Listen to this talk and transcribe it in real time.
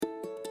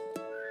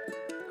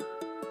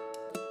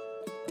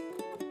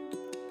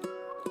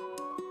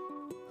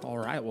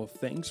right, well,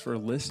 thanks for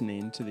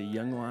listening to the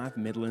Young Life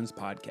Midlands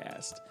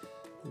podcast.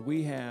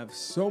 We have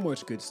so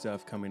much good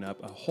stuff coming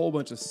up, a whole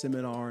bunch of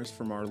seminars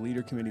from our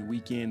Leader Committee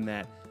weekend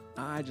that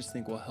I just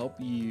think will help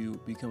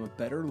you become a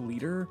better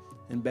leader,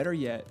 and better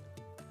yet,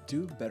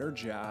 do a better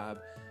job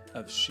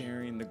of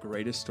sharing the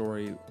greatest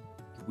story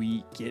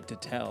we get to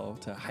tell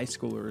to high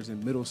schoolers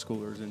and middle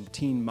schoolers and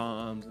teen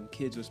moms and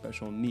kids with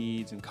special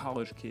needs and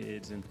college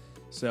kids. And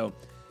so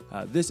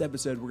this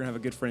episode, we're going to have a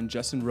good friend,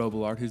 Justin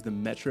Robillard, who's the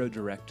Metro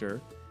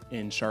Director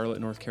in Charlotte,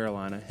 North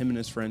Carolina. Him and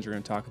his friends are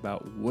going to talk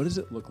about what does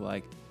it look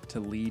like to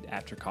lead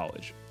after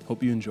college.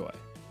 Hope you enjoy.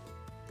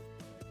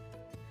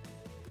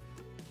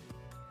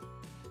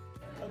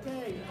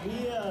 Okay,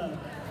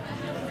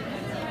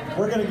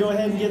 we're going to go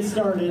ahead and get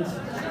started.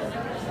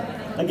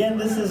 Again,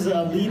 this is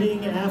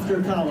leading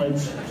after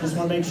college. Just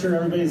want to make sure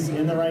everybody's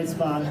in the right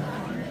spot.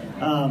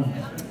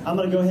 I'm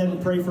going to go ahead and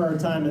pray for our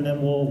time, and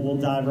then we'll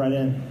dive right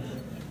in.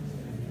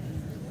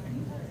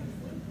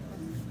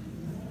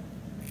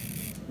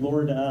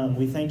 Lord,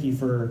 we thank you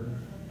for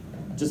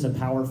just a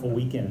powerful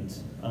weekend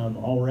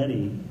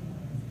already.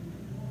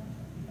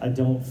 I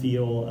don't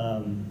feel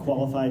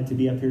qualified to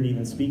be up here to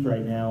even speak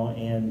right now,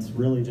 and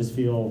really just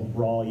feel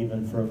raw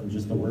even from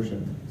just the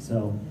worship.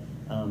 So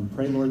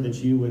pray, Lord, that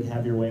you would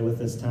have your way with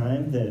this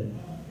time, that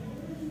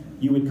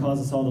you would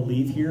cause us all to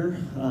leave here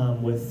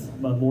with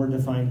a more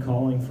defined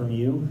calling from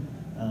you.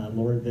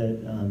 Lord,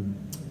 that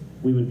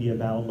we would be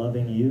about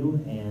loving you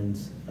and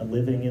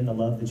living in the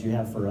love that you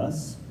have for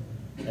us.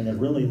 And that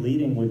really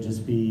leading would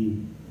just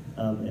be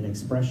an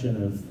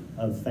expression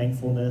of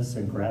thankfulness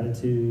and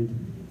gratitude.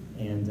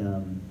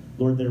 And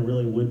Lord, there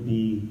really would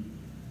be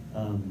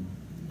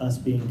us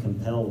being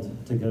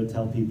compelled to go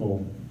tell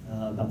people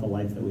about the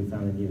life that we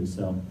found in you.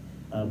 So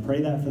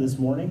pray that for this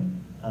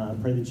morning.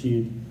 Pray that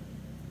you'd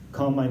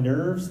calm my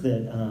nerves,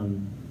 that,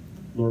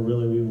 Lord,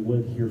 really we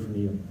would hear from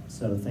you.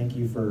 So thank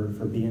you for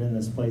being in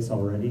this place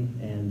already.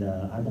 And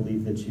I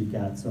believe that you've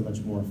got so much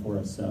more for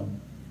us. So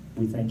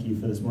we thank you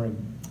for this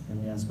morning.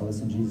 And we ask all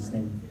this in Jesus'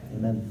 name.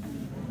 Amen.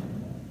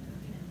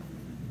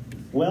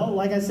 Well,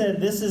 like I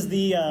said, this is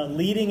the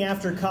Leading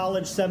After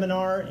College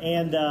seminar,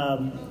 and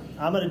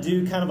I'm going to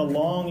do kind of a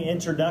long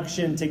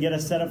introduction to get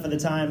us set up for the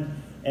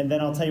time, and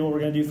then I'll tell you what we're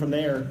going to do from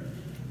there.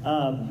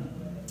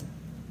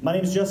 My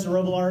name is Justin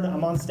Robillard.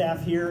 I'm on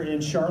staff here in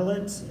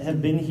Charlotte.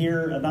 Have been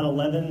here about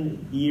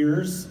 11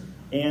 years,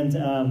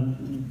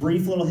 and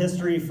brief little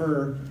history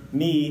for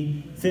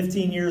me,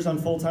 15 years on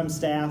full-time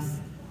staff.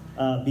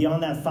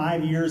 Beyond that,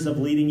 5 years of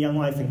leading Young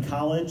Life in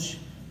college.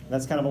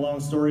 That's kind of a long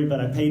story, but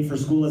I paid for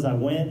school as I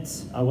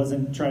went. I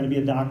wasn't trying to be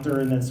a doctor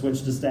and then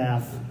switch to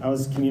staff. I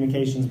was a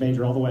communications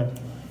major all the way.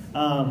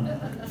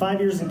 5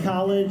 years in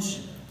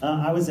college.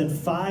 I was at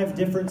 5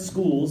 different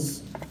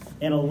schools,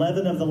 and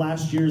 11 of the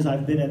last years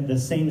I've been at the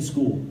same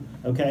school,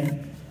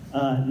 okay?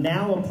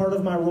 Now a part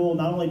of my role,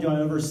 not only do I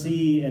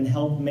oversee and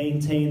help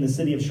maintain the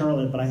city of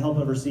Charlotte, but I help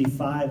oversee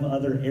 5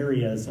 other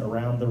areas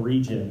around the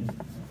region.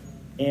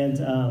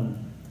 And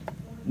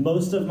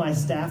most of my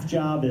staff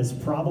job is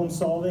problem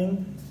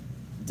solving,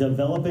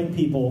 developing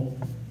people,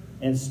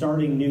 and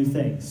starting new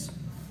things.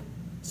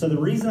 So the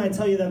reason I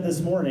tell you that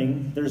this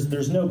morning,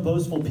 there's no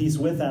boastful piece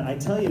with that. I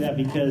tell you that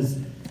because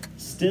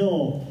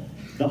still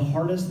the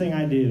hardest thing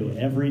I do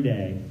every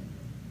day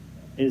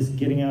is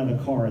getting out of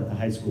the car at the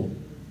high school.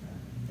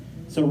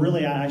 So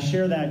really I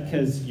share that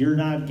because you're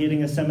not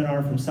getting a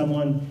seminar from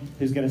someone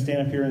who's going to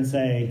stand up here and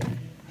say,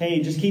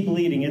 hey, just keep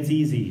leading, it's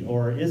easy,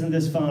 or isn't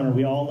this fun, or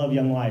we all love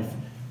Young Life.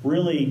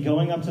 Really,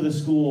 going up to the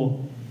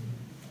school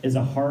is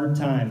a hard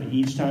time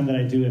each time that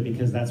I do it,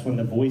 because that's when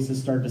the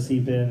voices start to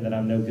seep in that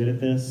I'm no good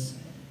at this,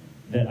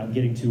 that I'm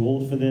getting too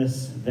old for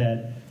this,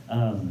 that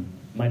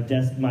my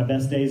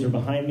best days are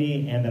behind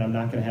me, and that I'm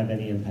not going to have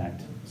any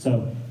impact.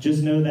 So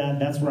just know that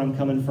that's where I'm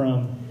coming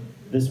from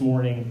this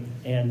morning,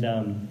 and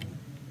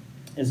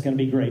it's going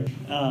to be great.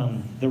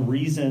 The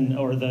reason,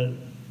 or the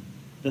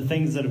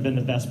things that have been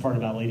the best part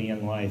about leading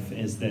Young Life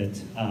is that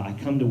I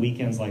come to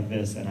weekends like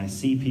this and I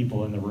see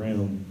people in the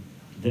room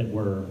that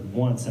were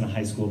once in a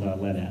high school that I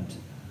led at.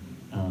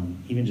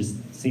 Even just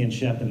seeing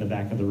Shep in the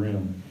back of the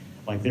room.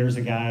 Like there's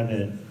a guy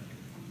that,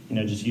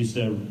 just used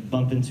to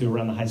bump into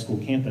around the high school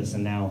campus,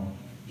 and now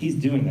he's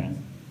doing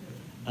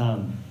that.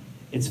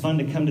 It's fun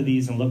to come to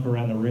these and look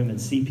around the room and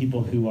see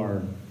people who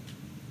are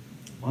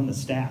on the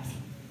staff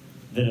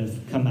that have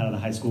come out of the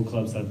high school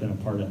clubs that I've been a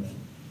part of.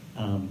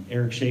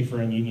 Eric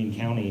Schaefer in Union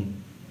County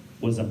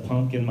was a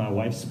punk in my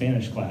wife's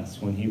Spanish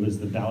class when he was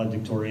the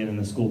valedictorian and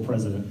the school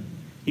president.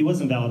 He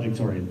wasn't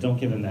valedictorian, don't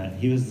give him that.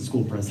 He was the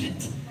school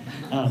president.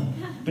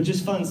 But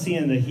just fun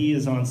seeing that he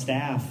is on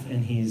staff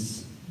and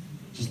he's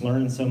just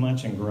learning so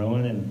much and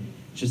growing, and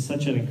just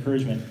such an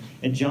encouragement.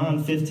 In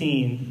John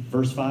 15,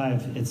 verse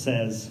 5, it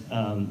says,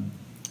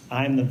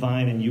 I am the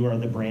vine and you are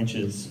the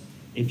branches.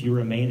 If you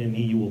remain in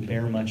me, you will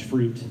bear much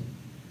fruit.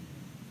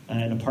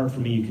 And apart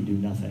from me, you can do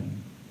nothing.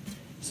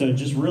 So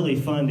just really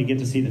fun to get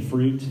to see the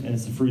fruit, and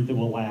it's the fruit that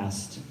will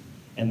last.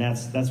 And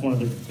that's one of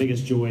the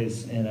biggest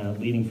joys in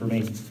leading for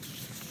me.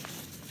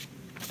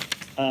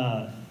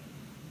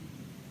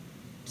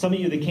 Some of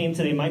you that came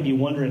today might be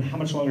wondering, how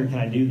much longer can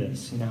I do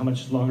this? How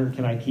much longer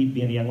can I keep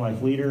being a Young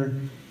Life leader?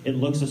 It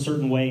looks a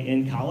certain way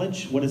in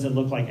college. What does it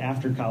look like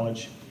after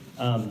college?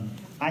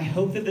 I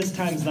hope that this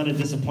time is not a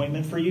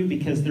disappointment for you,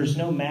 because there's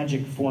no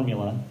magic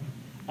formula.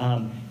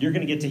 You're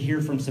going to get to hear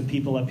from some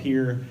people up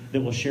here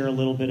that will share a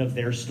little bit of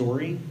their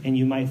story, and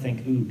you might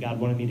think, ooh, God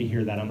wanted me to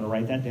hear that. I'm going to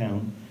write that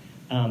down.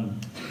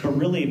 But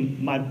really,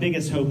 my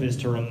biggest hope is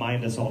to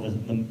remind us all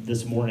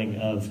this morning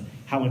of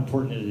how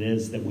important it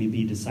is that we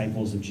be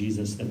disciples of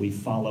Jesus, that we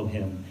follow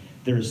him.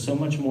 There is so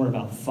much more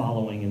about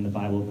following in the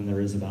Bible than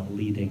there is about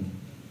leading.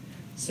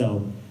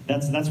 So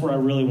that's where I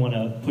really want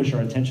to push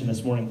our attention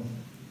this morning.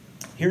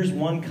 Here's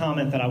one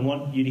comment that I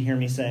want you to hear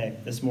me say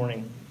this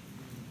morning.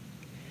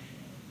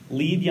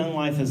 Lead Young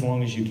Life as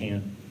long as you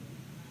can.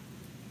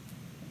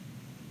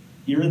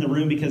 You're in the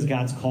room because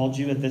God's called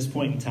you at this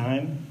point in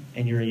time,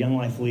 and you're a Young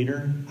Life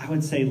leader. I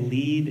would say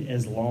lead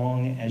as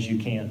long as you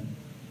can.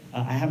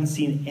 I haven't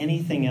seen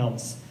anything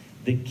else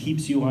that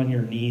keeps you on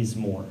your knees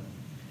more.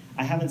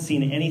 I haven't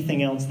seen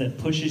anything else that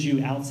pushes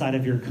you outside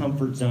of your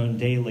comfort zone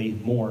daily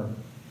more.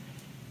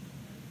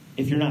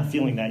 If you're not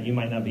feeling that, you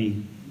might not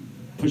be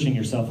pushing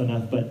yourself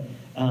enough, but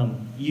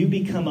you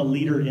become a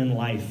leader in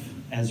life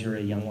as you're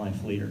a Young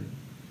Life leader,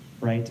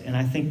 right? And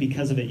I think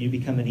because of it, you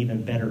become an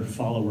even better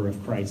follower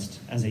of Christ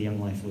as a Young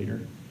Life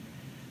leader.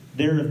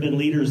 There have been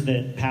leaders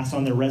that pass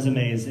on their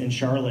resumes in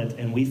Charlotte,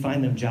 and we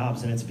find them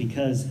jobs, and it's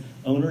because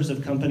owners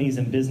of companies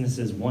and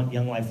businesses want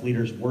Young Life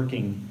leaders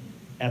working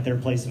at their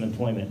place of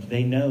employment.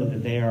 They know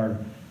that they are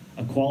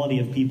a quality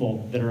of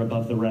people that are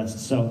above the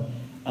rest. So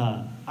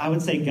I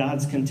would say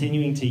God's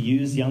continuing to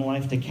use Young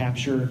Life to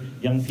capture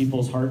young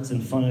people's hearts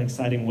in fun and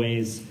exciting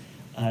ways.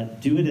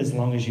 Do it as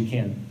long as you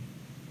can.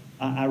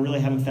 I really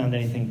haven't found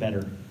anything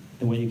better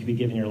than what you could be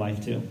giving your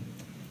life to.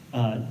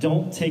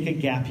 Don't take a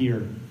gap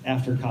year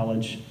after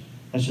college.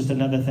 That's just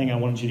another thing I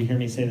wanted you to hear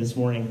me say this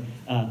morning.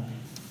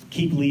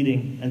 Keep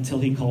leading until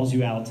he calls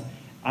you out.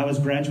 I was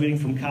graduating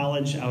from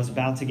college. I was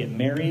about to get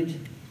married,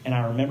 and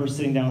I remember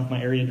sitting down with my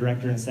area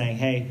director and saying,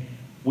 hey,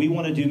 we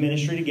want to do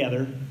ministry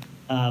together,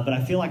 but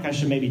I feel like I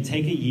should maybe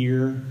take a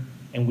year,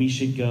 and we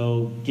should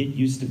go get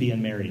used to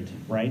being married,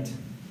 right?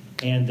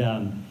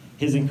 And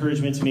his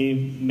encouragement to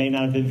me may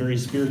not have been very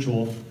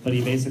spiritual, but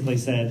he basically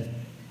said,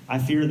 I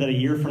fear that a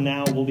year from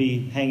now we'll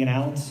be hanging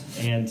out,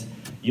 and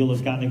you'll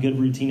have gotten a good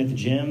routine at the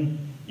gym,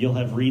 you'll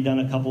have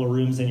redone a couple of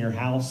rooms in your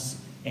house,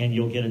 and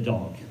you'll get a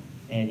dog,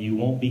 and you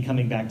won't be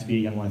coming back to be a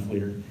Young Life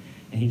leader.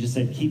 And he just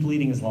said, keep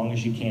leading as long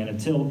as you can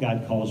until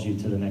God calls you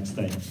to the next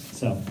thing.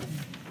 So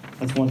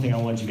that's one thing I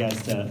want you guys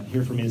to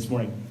hear from me this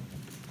morning.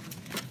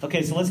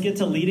 Okay, so let's get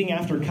to leading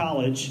after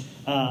college.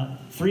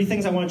 3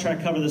 things I want to try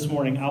to cover this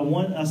morning. I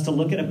want us to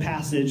look at a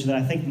passage that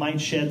I think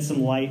might shed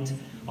some light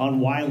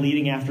on why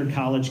leading after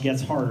college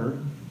gets harder,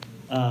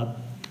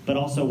 but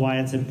also why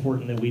it's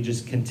important that we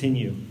just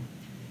continue.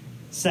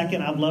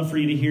 Second, I'd love for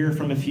you to hear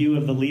from a few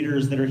of the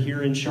leaders that are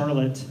here in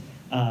Charlotte.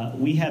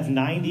 We have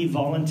 90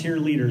 volunteer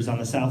leaders on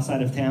the south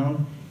side of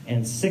town,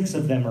 and 6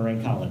 of them are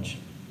in college.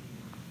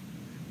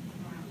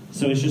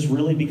 So it's just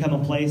really become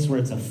a place where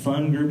it's a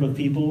fun group of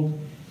people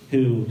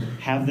who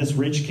have this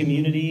rich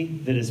community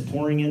that is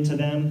pouring into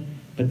them,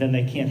 but then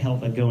they can't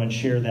help but go and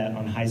share that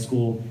on high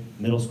school,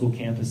 middle school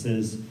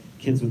campuses,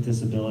 kids with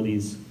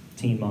disabilities,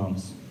 teen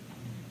moms.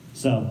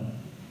 So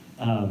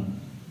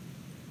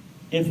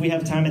if we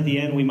have time at the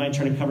end, we might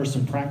try to cover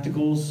some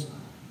practicals,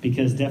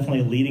 because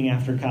definitely leading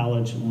after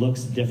college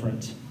looks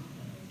different.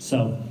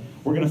 So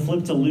we're going to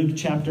flip to Luke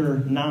chapter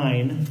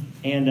 9,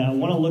 and I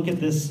want to look at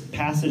this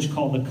passage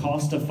called The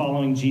Cost of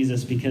Following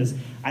Jesus, because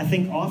I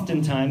think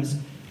oftentimes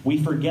we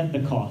forget the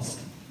cost,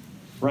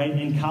 right?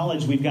 In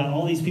college, we've got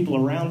all these people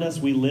around us.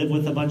 We live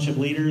with a bunch of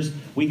leaders.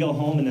 We go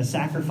home, and the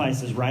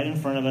sacrifice is right in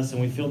front of us,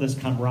 and we feel this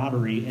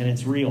camaraderie, and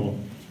it's real.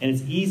 And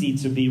it's easy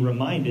to be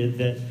reminded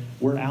that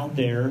we're out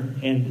there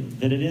and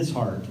that it is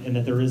hard and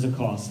that there is a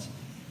cost.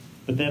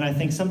 But then I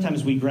think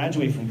sometimes we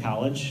graduate from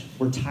college.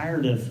 We're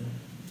tired of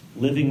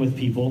living with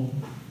people.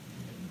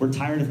 We're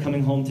tired of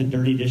coming home to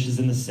dirty dishes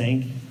in the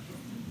sink,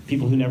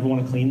 people who never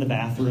want to clean the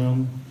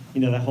bathroom.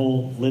 That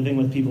whole living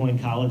with people in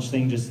college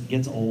thing just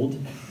gets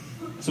old.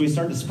 So we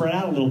start to spread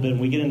out a little bit,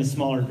 and we get into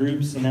smaller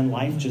groups, and then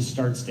life just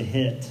starts to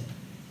hit.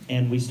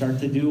 And we start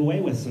to do away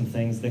with some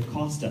things that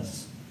cost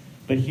us.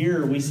 But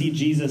here we see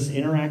Jesus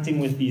interacting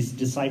with these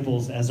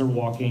disciples as they're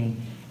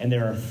walking, and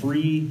there are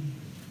 3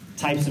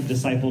 types of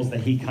disciples that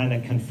he kind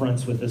of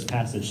confronts with this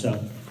passage. So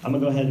I'm going to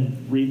go ahead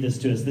and read this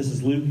to us. This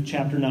is Luke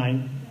chapter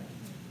 9,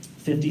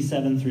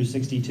 57 through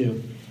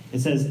 62. It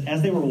says,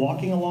 as they were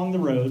walking along the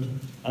road,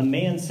 a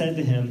man said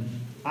to him,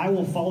 I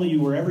will follow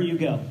you wherever you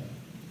go.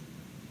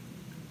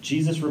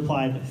 Jesus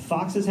replied,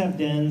 foxes have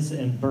dens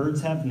and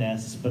birds have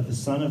nests, but the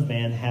Son of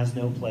Man has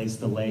no place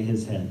to lay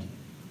his head.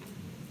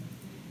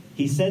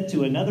 He said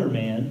to another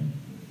man,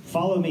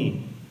 follow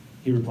me,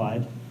 he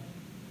replied.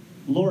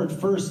 Lord,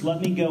 first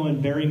let me go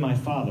and bury my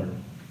father.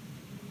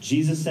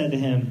 Jesus said to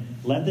him,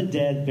 let the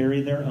dead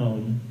bury their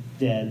own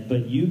dead,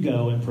 but you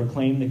go and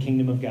proclaim the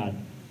kingdom of God.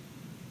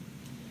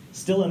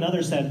 Still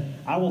another said,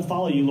 I will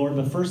follow you, Lord,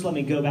 but first let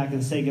me go back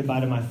and say goodbye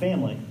to my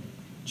family.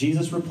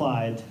 Jesus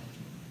replied,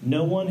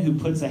 no one who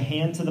puts a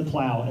hand to the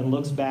plow and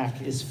looks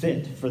back is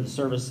fit for the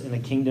service in the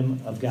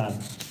kingdom of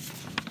God.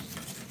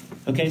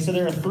 Okay, so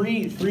there are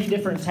three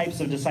different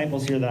types of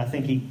disciples here that I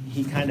think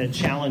he kind of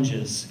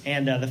challenges.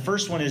 And the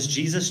first one is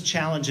Jesus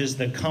challenges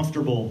the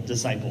comfortable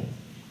disciple.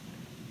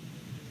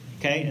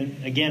 Okay,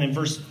 and again, in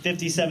verse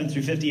 57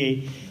 through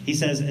 58, he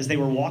says, as they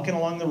were walking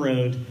along the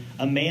road,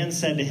 a man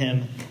said to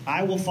him,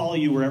 I will follow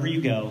you wherever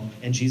you go.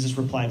 And Jesus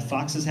replied,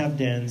 foxes have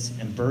dens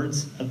and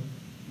birds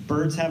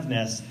have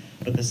nests,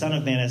 but the Son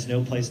of Man has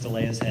no place to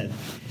lay his head.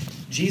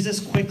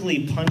 Jesus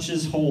quickly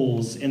punches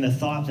holes in the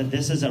thought that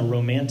this is a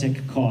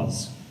romantic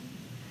cause.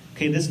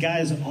 Okay, this guy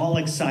is all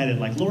excited,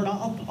 like, Lord,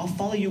 I'll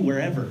follow you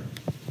wherever.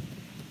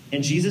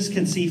 And Jesus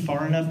can see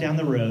far enough down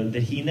the road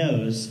that he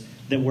knows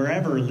that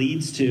wherever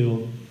leads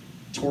to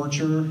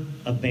torture,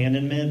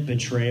 abandonment,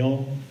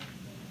 betrayal,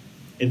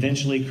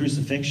 eventually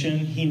crucifixion,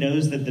 he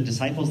knows that the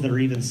disciples that are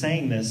even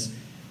saying this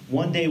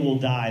one day will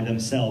die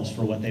themselves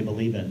for what they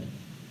believe in.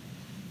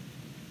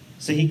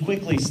 So he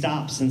quickly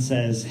stops and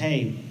says,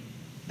 hey,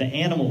 the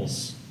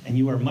animals, and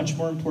you are much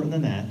more important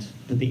than that,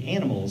 but the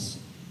animals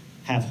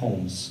have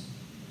homes.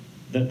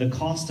 The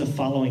cost of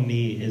following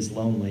me is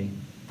lonely,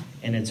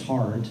 and it's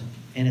hard,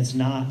 and it's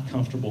not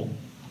comfortable.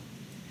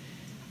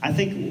 I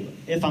think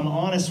if I'm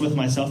honest with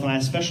myself, and I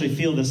especially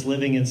feel this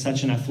living in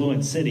such an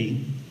affluent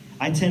city,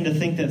 I tend to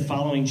think that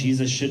following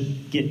Jesus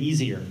should get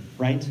easier,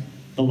 right?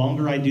 The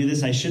longer I do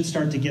this, I should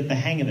start to get the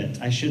hang of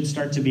it. I should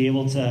start to be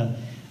able to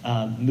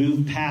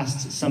move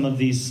past some of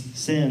these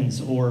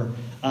sins, or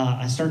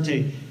I start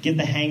to get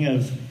the hang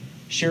of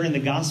sharing the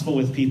gospel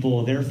with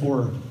people.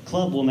 Therefore,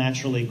 club will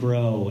naturally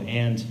grow,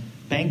 and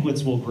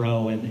banquets will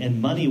grow,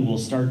 and money will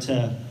start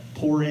to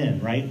pour in,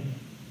 right?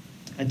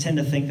 I tend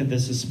to think that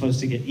this is supposed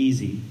to get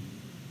easy.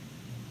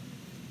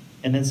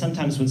 And then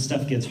sometimes when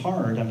stuff gets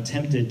hard, I'm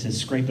tempted to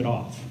scrape it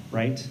off,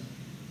 right?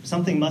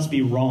 Something must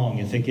be wrong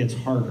if it gets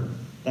harder.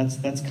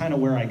 That's kind of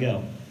where I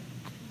go.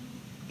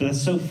 But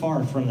that's so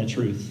far from the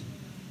truth.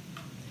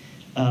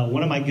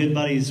 One of my good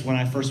buddies when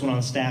I first went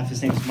on staff,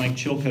 his name is Mike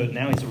Chilcote.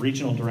 Now he's a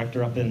regional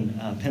director up in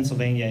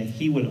Pennsylvania.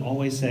 He would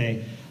always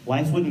say,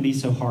 life wouldn't be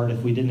so hard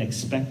if we didn't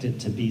expect it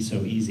to be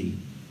so easy.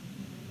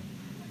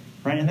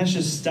 Right? And that's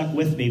just stuck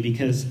with me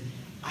because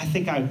I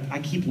think I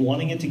keep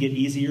wanting it to get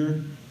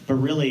easier, but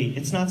really,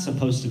 it's not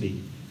supposed to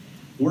be.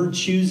 We're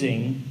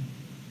choosing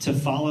to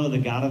follow the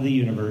God of the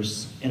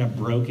universe in a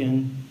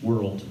broken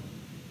world.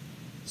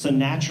 So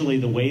naturally,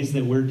 the ways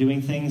that we're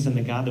doing things and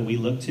the God that we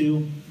look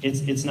to,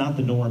 it's not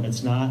the norm.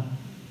 It's not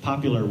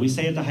popular. We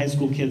say it to high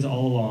school kids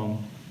all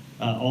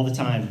the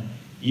time.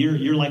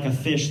 You're like a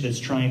fish that's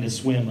trying to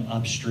swim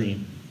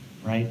upstream,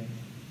 right?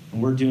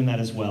 And we're doing that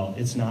as well.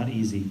 It's not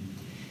easy.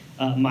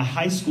 My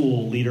high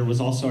school leader was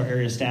also our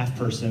area staff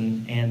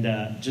person,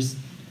 and just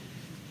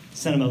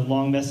sent him a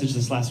long message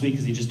this last week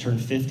because he just turned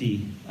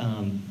 50.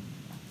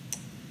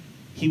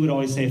 He would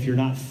always say, if you're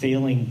not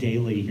failing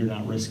daily, you're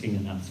not risking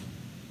enough.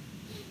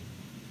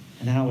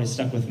 And that always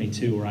stuck with me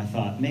too, where I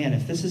thought, man,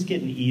 if this is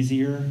getting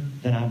easier,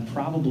 then I'm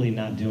probably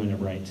not doing it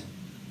right.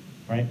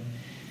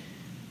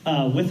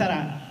 With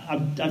that,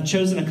 I've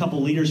chosen a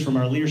couple leaders from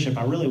our leadership.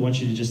 I really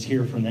want you to just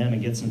hear from them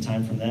and get some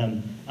time from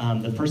them.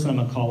 The person I'm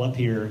going to call up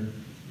here,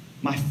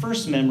 my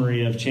first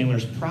memory of Chandler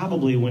is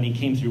probably when he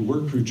came through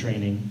work crew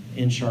training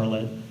in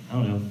Charlotte,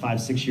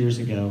 5-6 years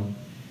ago.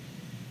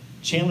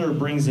 Chandler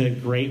brings a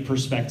great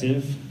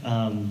perspective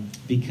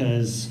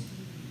because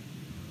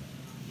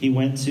he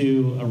went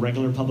to a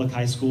regular public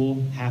high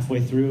school.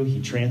 Halfway through,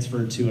 he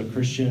transferred to a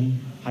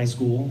Christian high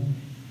school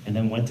and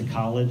then went to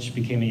college,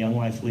 became a Young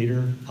Life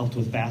leader, helped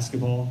with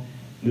basketball,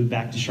 moved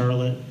back to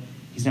Charlotte.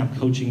 He's now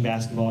coaching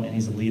basketball, and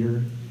he's a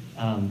leader.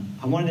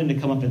 I wanted him to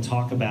come up and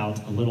talk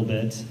about a little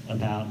bit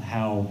about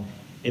how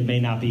it may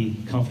not be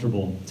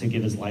comfortable to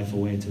give his life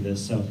away to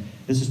this. So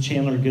this is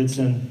Chandler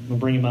Goodson. I'm going to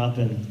bring him up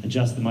and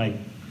adjust the mic.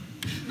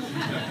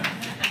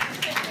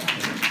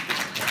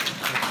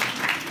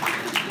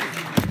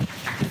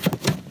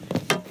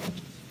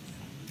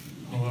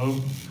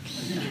 Hello.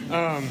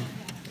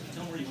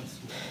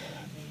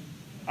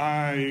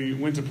 I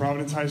went to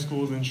Providence High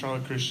School, then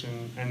Charlotte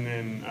Christian, and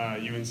then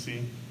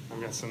UNC.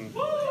 I've got some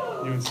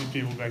UNC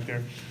people back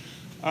there.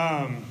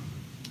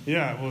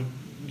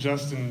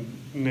 Justin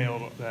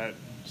nailed that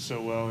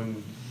so well,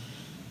 and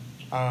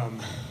I'm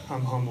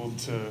humbled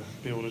to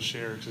be able to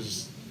share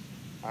because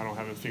I don't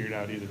have it figured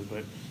out either.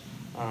 But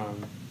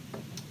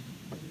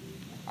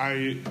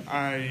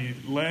I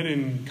led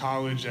in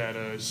college at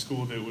a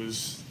school that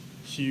was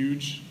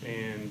huge,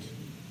 and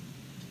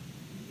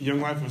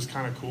Young Life was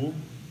kind of cool.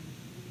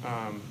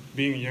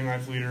 Being a Young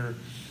Life leader,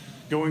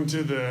 going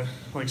to the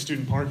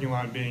student parking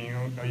lot and being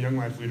a Young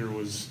Life leader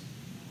was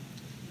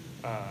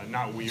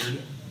not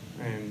weird.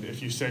 And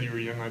if you said you were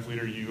a Young Life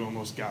leader, you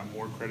almost got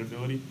more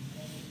credibility.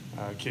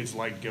 Kids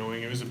liked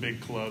going. It was a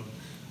big club.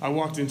 I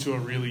walked into a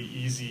really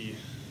easy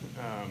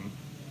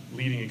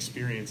leading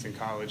experience in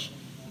college,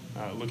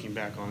 looking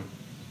back on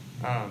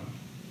it.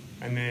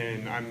 And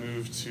then I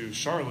moved to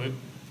Charlotte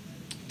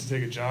to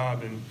take a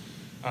job, and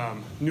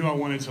knew I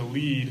wanted to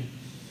lead,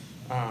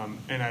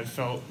 and I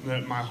felt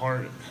that my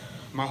heart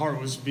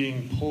was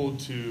being pulled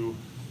to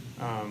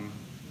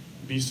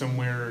be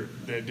somewhere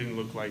that didn't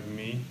look like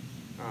me.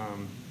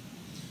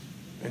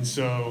 And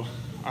so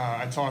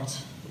I talked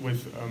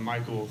with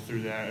Michael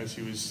through that as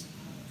he was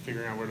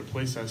figuring out where to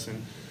place us,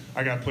 and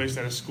I got placed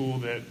at a school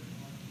that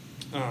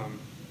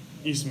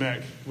East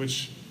Meck,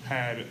 which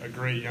had a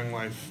great Young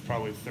Life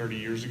probably 30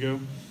 years ago,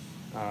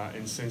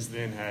 and since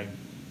then had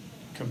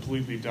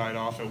completely died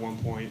off at one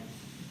point.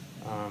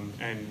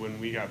 And when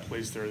we got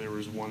placed there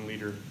was one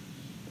leader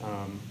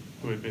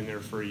who had been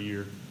there for a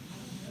year.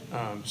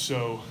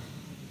 So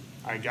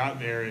I got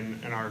there,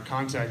 and our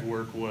contact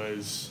work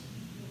was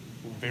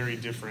very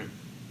different.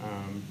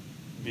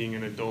 Being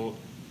an adult,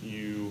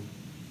 you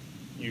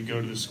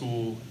go to the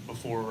school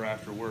before or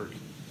after work,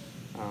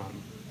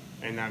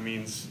 and that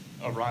means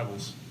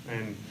arrivals.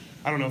 And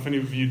I don't know if any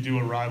of you do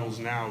arrivals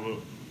now, but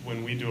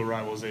when we do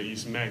arrivals at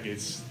East Meck,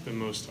 it's the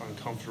most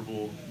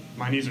uncomfortable.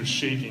 My knees are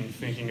shaking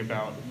thinking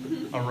about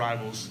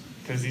arrivals,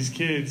 because these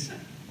kids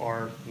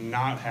are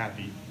not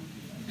happy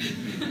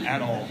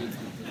at all.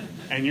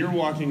 And you're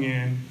walking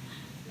in,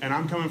 and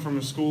I'm coming from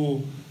a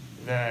school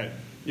that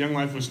Young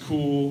Life was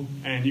cool,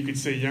 and you could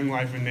say Young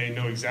Life and they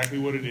know exactly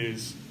what it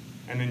is.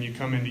 And then you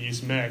come into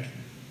East Meck,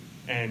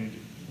 and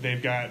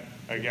they've got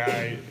a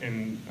guy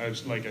in a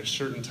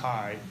shirt and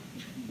tie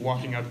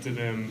walking up to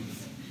them,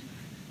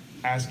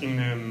 asking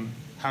them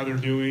how they're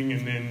doing,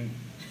 and then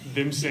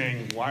them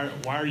saying, why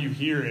are you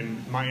here?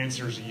 And my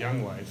answer is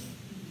Young Life.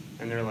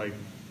 And they're like,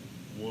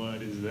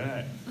 what is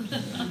that?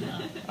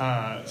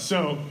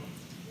 So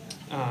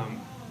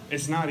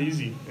it's not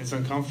easy. It's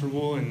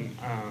uncomfortable, and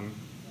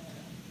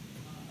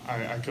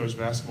I coach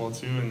basketball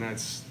too, and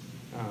that's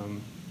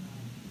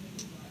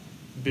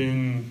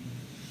been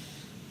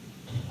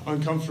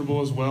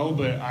uncomfortable as well,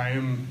 but I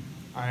am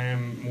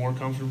more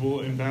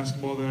comfortable in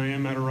basketball than I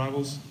am at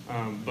arrivals.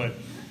 But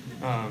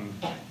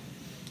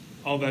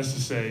all that's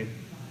to say,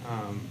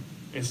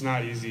 it's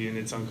not easy and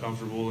it's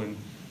uncomfortable, and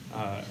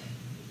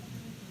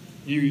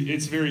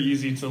it's very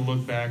easy to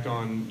look back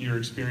on your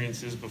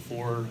experiences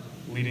before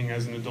leading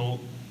as an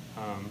adult,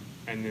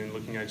 and then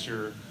looking at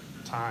your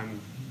time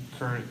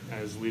current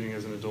as leading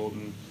as an adult,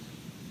 and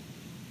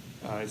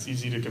it's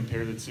easy to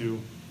compare the two.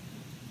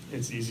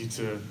 It's easy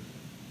to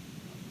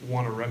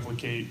want to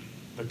replicate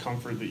the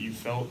comfort that you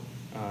felt,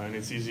 and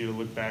it's easy to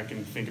look back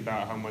and think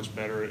about how much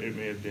better it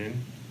may have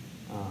been.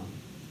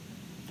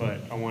 But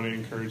I want to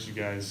encourage you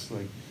guys.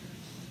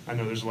 I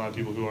know there's a lot of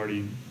people who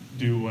already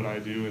do what I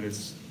do, and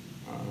it's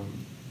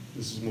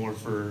this is more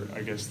for,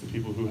 I guess, the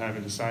people who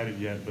haven't decided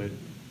yet. But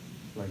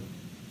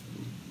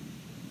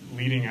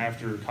leading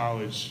after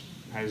college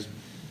has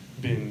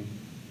been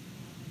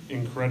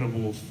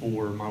incredible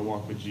for my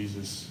walk with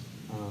Jesus,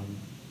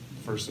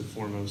 first and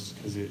foremost,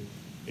 because it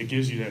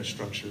gives you that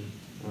structure.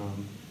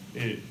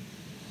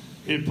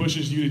 It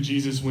pushes you to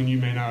Jesus when you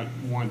may not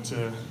want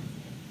to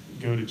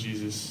go to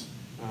Jesus,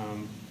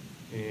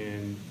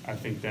 and I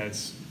think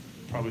that's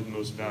probably the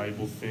most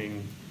valuable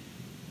thing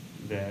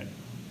that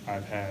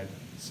I've had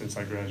since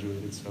I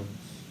graduated. So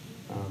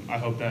I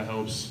hope that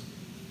helps.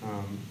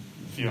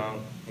 If you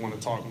want to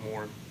talk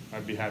more,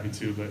 I'd be happy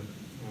to, but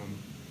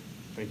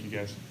thank you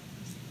guys.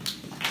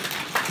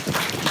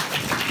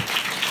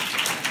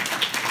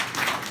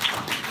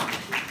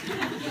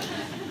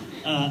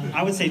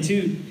 I would say,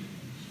 too,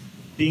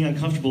 being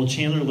uncomfortable,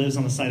 Chandler lives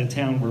on the side of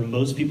town where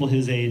most people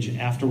his age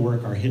after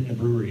work are hitting the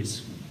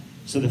breweries.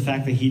 So the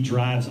fact that he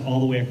drives all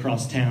the way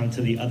across town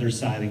to the other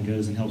side and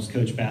goes and helps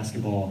coach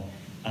basketball,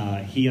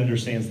 he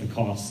understands the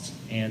cost,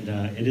 and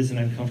it is an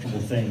uncomfortable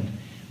thing.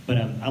 But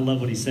I love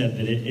what he said,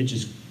 that it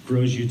just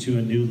grows you to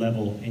a new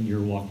level in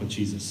your walk with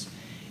Jesus.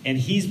 And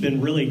he's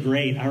been really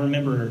great. I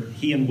remember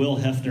he and Will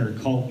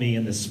Hefner called me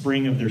in the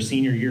spring of their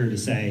senior year to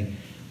say,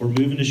 we're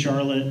moving to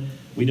Charlotte.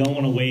 We don't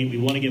want to wait. We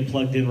want to get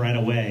plugged in right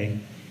away.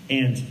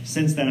 And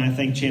since then, I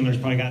think Chandler's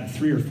probably gotten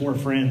 3 or 4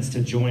 friends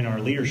to join our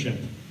leadership.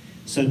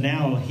 So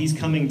now he's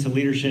coming to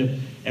leadership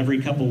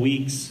every couple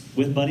weeks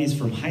with buddies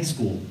from high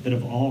school that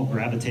have all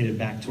gravitated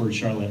back towards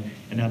Charlotte,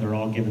 and now they're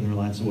all giving their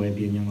lives away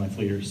being Young Life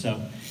leaders. So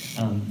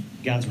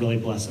God's really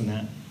blessing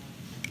that.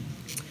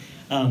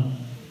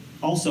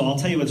 Also, I'll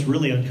tell you what's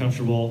really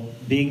uncomfortable,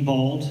 being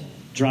bald,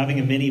 driving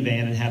a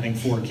minivan, and having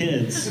 4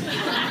 kids.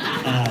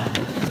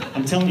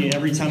 I'm telling you,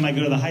 every time I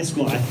go to the high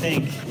school, I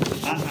think,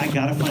 I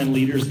got to find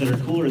leaders that are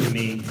cooler than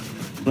me.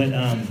 But,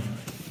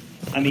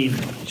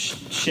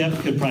 Shep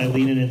could probably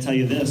lean in and tell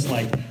you this,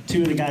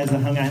 2 of the guys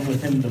that hung out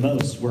with him the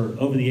most were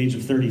over the age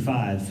of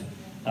 35.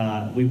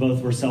 We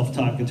both were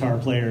self-taught guitar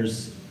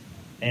players,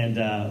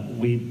 and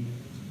we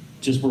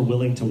just were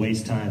willing to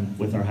waste time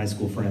with our high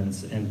school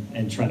friends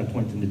and try to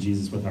point them to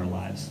Jesus with our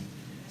lives.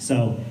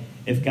 So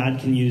if God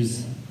can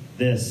use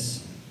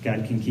this,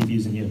 God can keep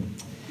using you.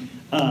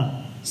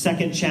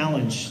 Second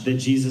challenge that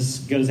Jesus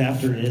goes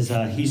after is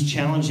he's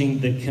challenging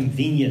the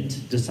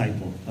convenient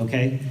disciple,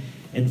 okay?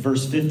 In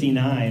verse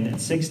 59 and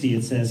 60,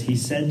 it says, he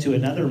said to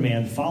another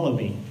man, follow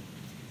me.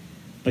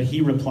 But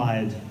he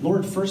replied,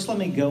 Lord, first let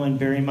me go and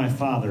bury my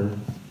father.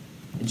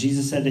 And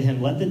Jesus said to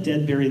him, let the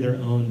dead bury their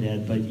own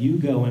dead, but you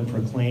go and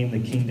proclaim the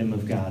kingdom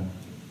of God.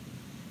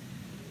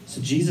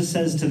 So Jesus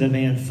says to the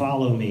man,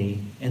 follow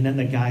me, and then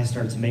the guy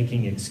starts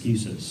making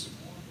excuses,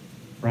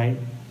 right?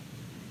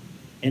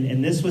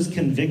 And this was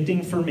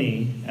convicting for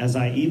me as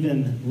I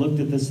even looked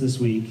at this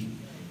week.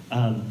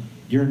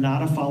 You're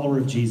not a follower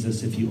of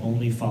Jesus if you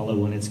only follow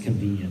when it's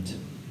convenient.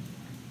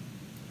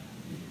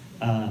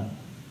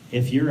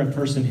 If you're a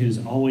person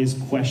who's always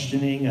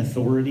questioning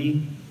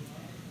authority,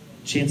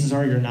 chances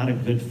are you're not a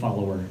good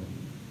follower.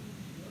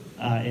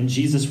 And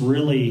Jesus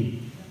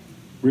really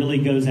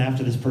goes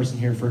after this person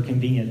here for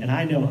convenient. And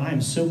I know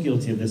I'm so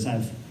guilty of this. I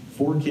have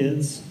 4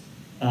 kids.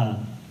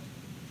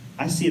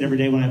 I see it every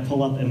day when I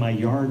pull up and my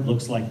yard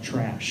looks like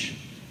trash.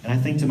 And I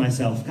think to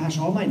myself, gosh,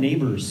 all my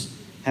neighbors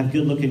have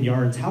good-looking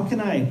yards. How can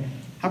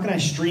I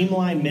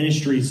streamline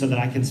ministry so that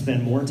I can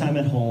spend more time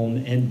at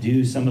home and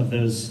do some of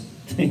those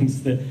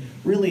things that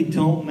really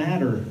don't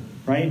matter,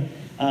 right?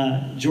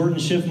 Jordan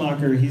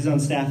Schiffmacher, he's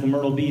on staff in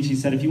Myrtle Beach. He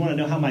said, if you want to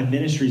know how my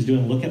ministry is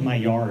doing, look at my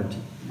yard.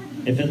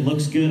 If it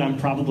looks good, I'm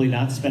probably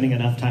not spending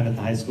enough time at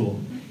the high school.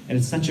 And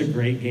it's such a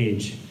great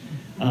gauge.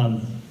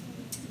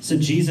 So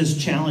Jesus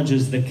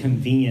challenges the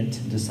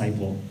convenient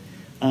disciple.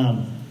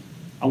 I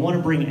want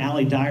to bring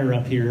Allie Dyer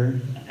up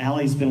here.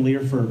 Allie's been a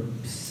leader for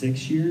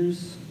 6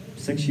 years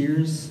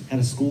at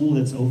a school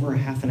that's over a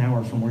half an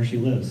hour from where she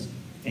lives.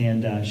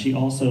 And she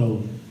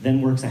also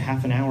then works a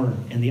half an hour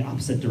in the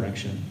opposite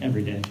direction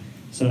every day.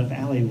 So if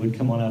Allie would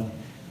come on up,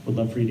 would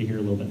love for you to hear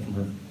a little bit from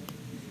her.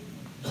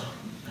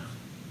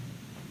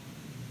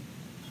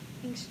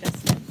 Thanks,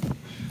 Justin.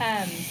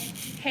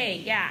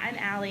 I'm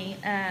Allie,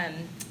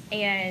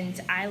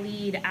 and I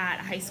lead at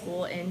a high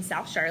school in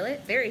South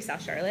Charlotte, very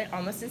South Charlotte,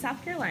 almost in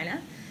South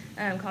Carolina,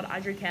 called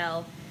Audrey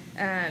Kell.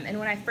 And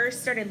when I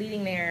first started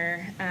leading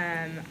there,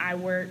 I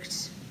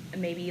worked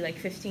maybe like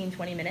 15,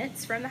 20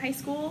 minutes from the high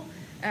school.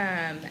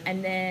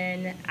 And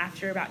then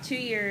after about 2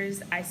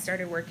 years, I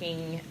started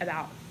working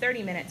about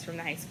 30 minutes from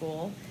the high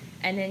school.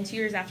 And then 2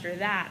 years after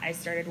that, I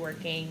started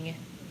working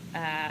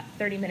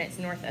 30 minutes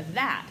north of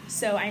that.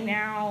 So I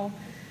now,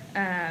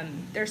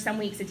 there's some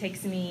weeks it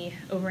takes me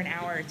over an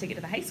hour to get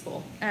to the high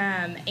school.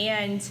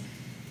 It's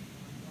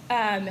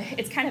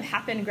kind of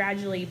happened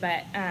gradually,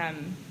 but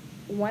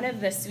one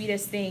of the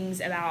sweetest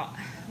things about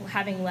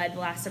having led the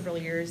last several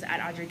years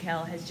at Audrey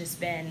Kell has just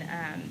been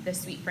the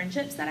sweet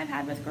friendships that I've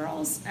had with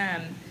girls.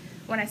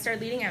 When I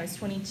started leading, I was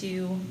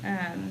 22,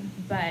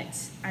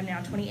 but I'm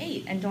now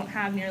 28 and don't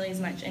have nearly as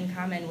much in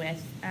common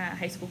with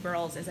high school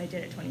girls as I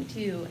did at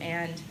 22.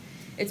 And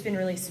it's been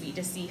really sweet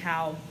to see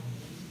how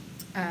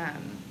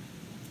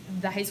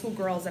the high school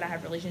girls that I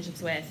have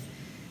relationships with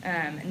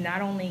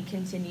not only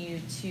continue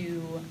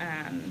to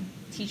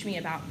teach me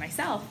about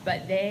myself,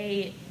 but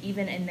they,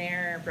 even in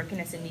their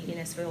brokenness and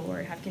neediness for the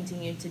Lord, have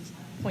continued to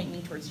point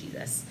me towards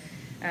Jesus.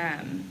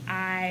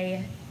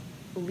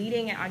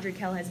 Leading at Audrey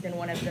Kell has been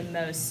one of the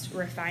most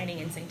refining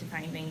and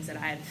sanctifying things that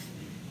I've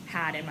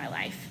had in my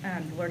life.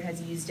 The Lord has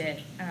used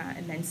it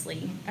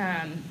immensely,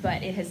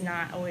 but it has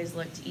not always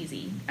looked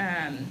easy.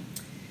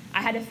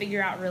 I had to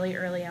figure out really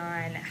early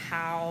on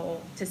how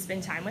to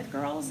spend time with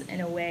girls in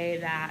a way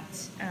that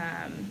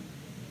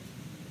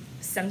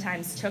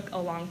sometimes took a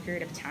long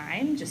period of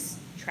time just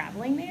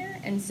traveling there.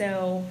 And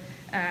so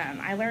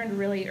I learned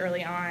really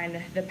early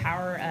on the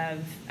power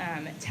of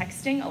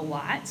texting a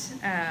lot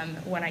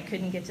when I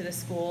couldn't get to the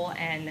school,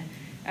 and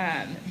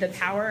the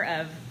power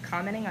of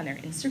commenting on their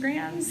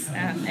Instagrams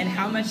and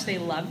how much they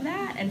love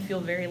that and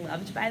feel very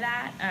loved by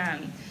that.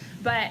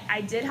 But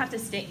I did have to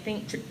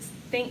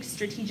think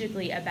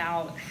strategically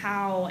about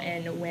how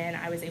and when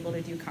I was able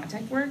to do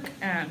contact work.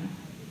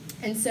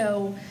 And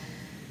so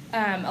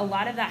a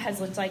lot of that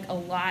has looked like a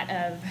lot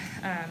of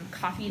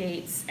coffee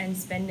dates and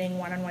spending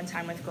one-on-one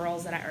time with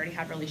girls that I already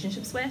have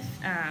relationships with,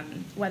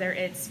 whether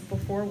it's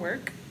before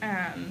work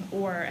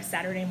or a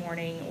Saturday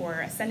morning or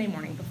a Sunday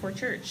morning before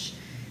church.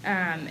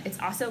 It's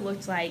also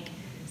looked like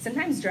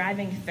sometimes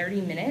driving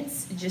 30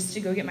 minutes just to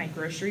go get my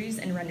groceries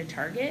and run to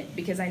Target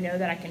because I know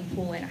that I can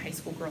pull in a high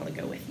school girl to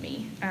go with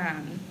me.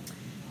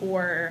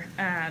 Or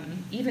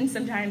even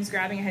sometimes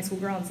grabbing a high school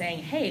girl and saying,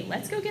 hey,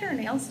 let's go get our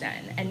nails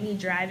done, and me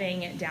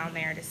driving down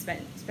there to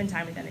spend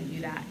time with them and do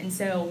that. And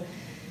so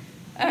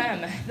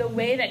the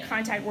way that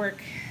contact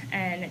work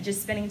and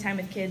just spending time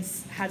with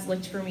kids has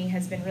looked for me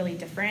has been really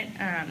different.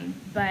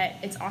 But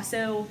it's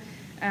also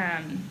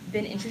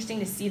been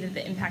interesting to see that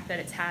the impact that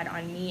it's had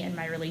on me and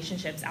my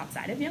relationships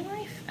outside of Young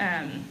Life.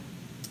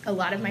 A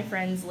lot of my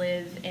friends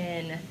live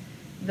in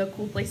the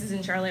cool places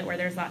in Charlotte where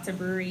there's lots of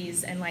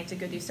breweries and like to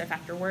go do stuff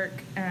after work,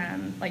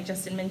 like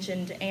Justin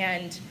mentioned.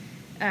 And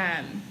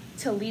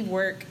to leave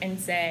work and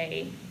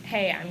say,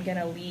 hey, I'm going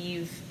to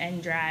leave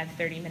and drive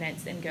 30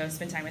 minutes and go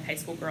spend time with high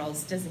school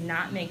girls does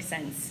not make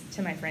sense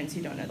to my friends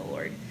who don't know the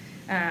Lord.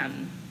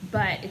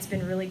 But it's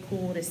been really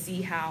cool to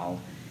see how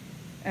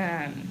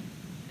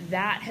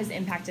that has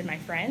impacted my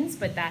friends,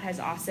 but that has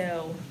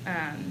also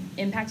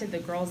impacted the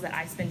girls that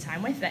I spend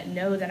time with that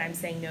know that I'm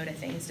saying no to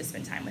things to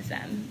spend time with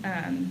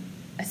them.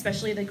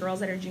 especially the girls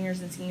that are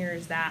juniors and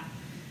seniors, that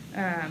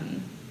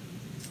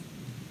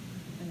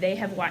they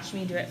have watched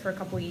me do it for a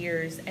couple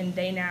years, and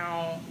they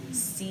now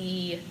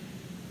see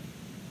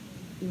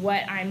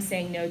what I'm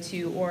saying no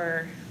to,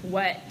 or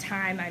what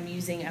time I'm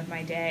using of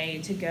my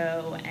day to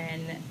go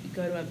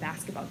to a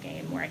basketball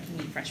game where I can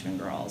meet freshman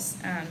girls.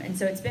 And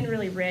so it's been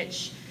really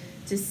rich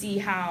to see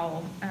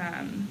how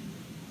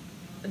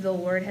the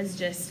Lord has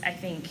just, I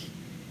think,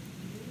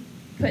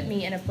 put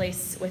me in a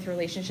place with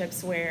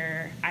relationships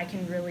where I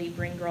can really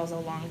bring girls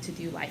along to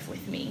do life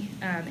with me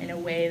in a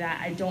way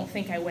that I don't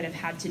think I would have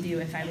had to do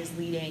if I was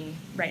leading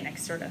right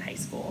next door to high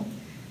school.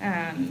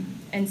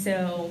 And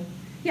so,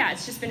 yeah,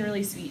 it's just been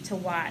really sweet to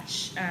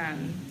watch.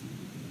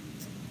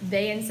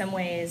 They, in some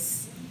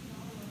ways,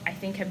 I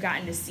think, have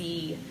gotten to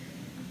see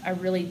a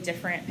really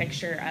different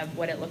picture of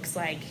what it looks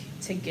like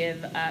to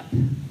give up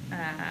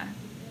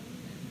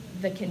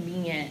the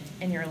convenient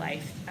in your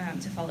life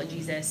to follow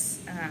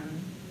Jesus,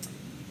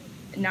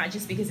 not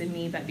just because of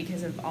me, but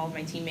because of all of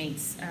my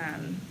teammates,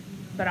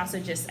 but also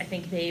just, I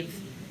think they've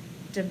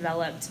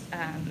developed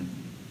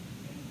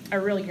a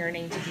real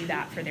yearning to do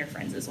that for their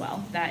friends as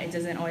well, that it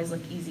doesn't always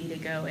look easy to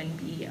go and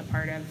be a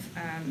part of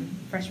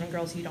freshman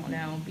girls who you don't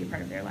know, be a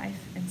part of their life.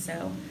 And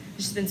so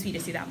it's just been sweet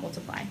to see that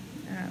multiply.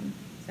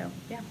 So,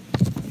 yeah,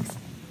 thanks.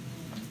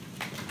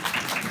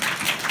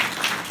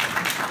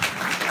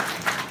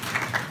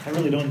 I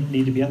really don't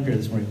need to be up here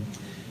this morning.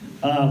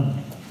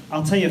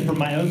 I'll tell you, for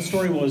my own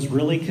story, what was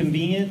really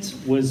convenient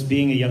was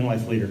being a Young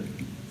Life leader.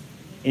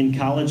 In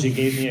college, it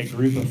gave me a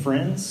group of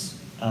friends.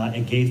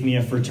 It gave me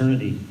a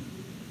fraternity,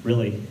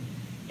 really.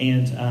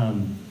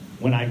 And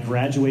when I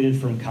graduated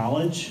from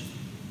college,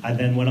 I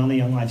then went on the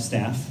Young Life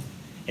staff,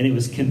 and it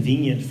was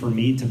convenient for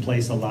me to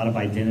place a lot of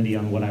identity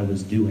on what I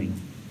was doing,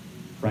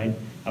 right?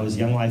 I was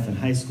Young Life in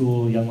high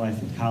school, Young Life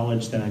in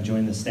college, then I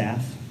joined the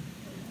staff.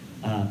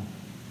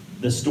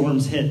 The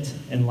storms hit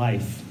in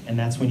life, and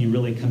that's when you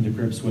really come to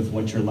grips with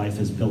what your life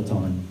is built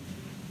on.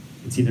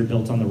 It's either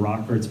built on the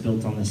rock or it's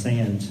built on the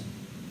sand.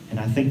 And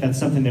I think that's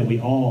something that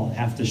we all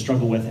have to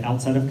struggle with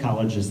outside of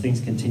college as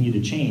things continue to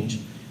change.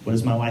 What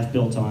is my life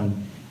built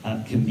on?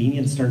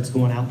 Convenience starts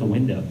going out the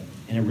window,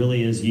 and it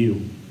really is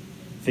you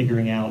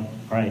figuring out,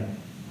 all right,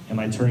 am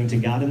I turning to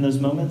God in those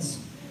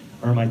moments,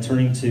 or am I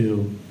turning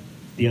to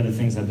the other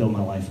things I build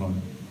my life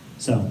on?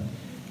 So,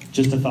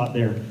 just a thought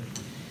there.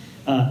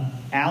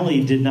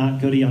 Allie did not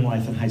go to Young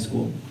Life in high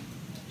school.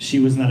 She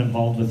was not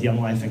involved with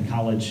Young Life in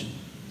college.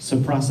 So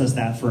process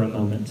that for a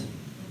moment.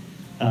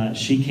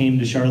 She came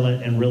to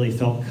Charlotte and really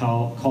felt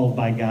called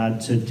by God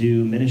to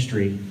do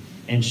ministry.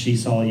 And she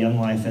saw Young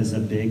Life as a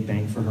big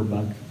bang for her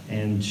buck.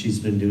 And she's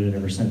been doing it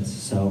ever since.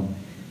 So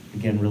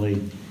again,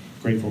 really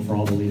grateful for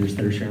all the leaders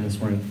that are sharing this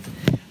morning.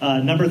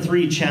 Number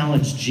 3,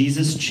 challenge.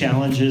 Jesus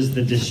challenges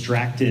the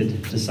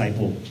distracted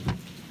disciple.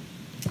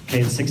 Okay,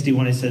 in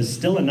 61 it says,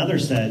 still another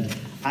said,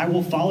 I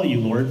will follow you,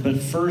 Lord, but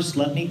first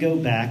let me go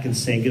back and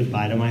say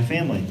goodbye to my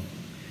family.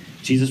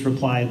 Jesus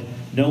replied,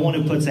 no one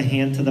who puts a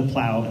hand to the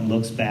plow and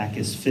looks back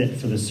is fit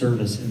for the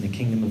service in the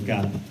kingdom of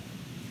God.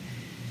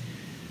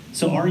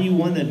 So are you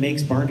one that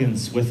makes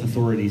bargains with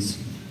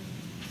authorities?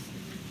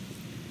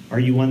 Are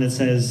you one that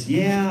says,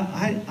 yeah,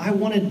 I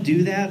want to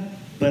do that,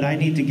 but I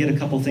need to get a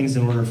couple things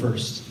in order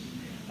first?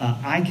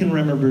 I can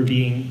remember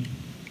being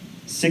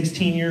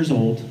 16 years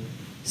old,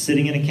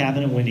 sitting in a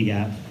cabin at Windy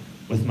Gap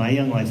with my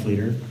Young Life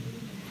leader.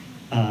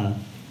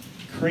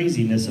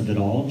 Craziness of it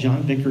all.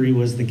 John Vickery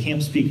was the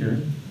camp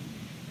speaker,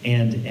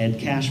 and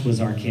Ed Cash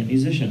was our camp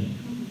musician.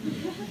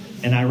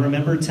 And I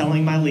remember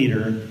telling my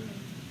leader,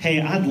 hey,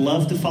 I'd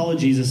love to follow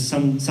Jesus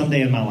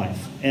someday in my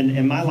life.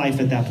 And my life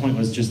at that point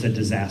was just a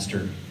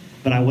disaster.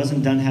 But I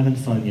wasn't done having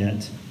fun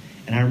yet.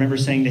 And I remember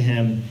saying to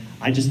him,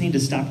 I just need to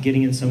stop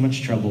getting in so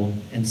much trouble,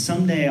 and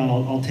someday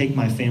I'll take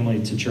my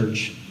family to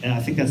church. And I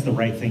think that's the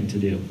right thing to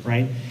do,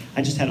 right?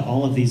 I just had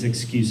all of these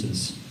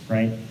excuses,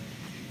 right?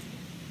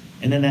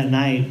 And then that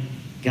night,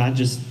 God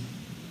just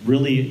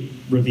really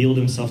revealed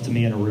himself to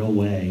me in a real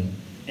way.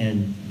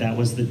 And that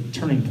was the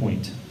turning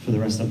point for the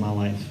rest of my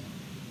life.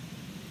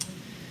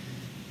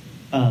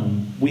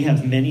 We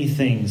have many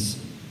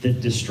things that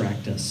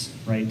distract us,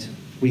 right?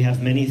 We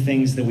have many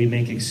things that we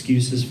make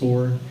excuses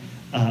for.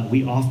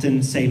 We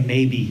often say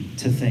maybe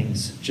to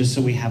things just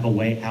so we have a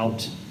way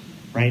out,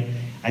 right?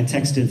 I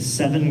texted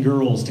 7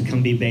 girls to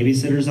come be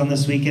babysitters on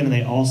this weekend, and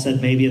they all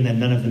said maybe, and then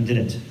none of them did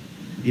it.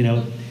 You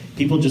know,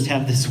 people just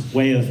have this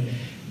way of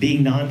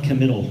being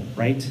non-committal,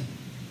 right?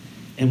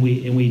 And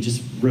we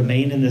just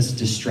remain in this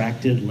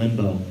distracted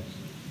limbo.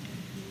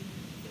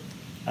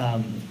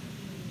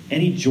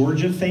 Any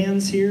Georgia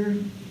fans here?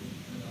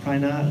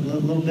 Probably not, a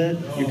little bit.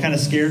 You're kind of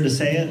scared to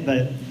say it,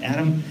 but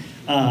Adam,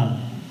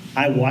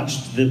 I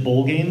watched the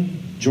bowl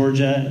game,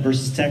 Georgia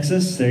versus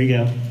Texas. There you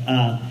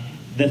go.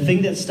 The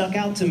thing that stuck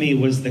out to me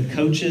was the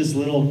coach's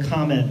little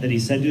comment that he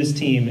said to his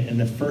team in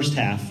the first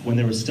half when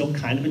there was still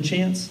kind of a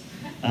chance,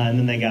 and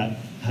then they got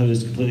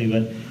hosed completely.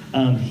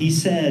 But he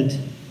said,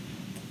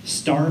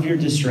 starve your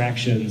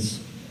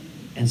distractions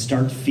and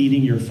start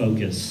feeding your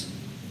focus.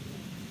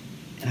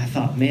 And I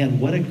thought, man,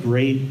 what a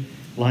great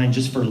line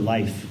just for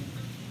life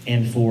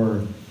and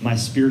for my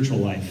spiritual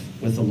life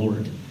with the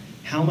Lord.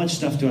 How much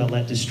stuff do I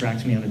let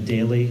distract me on a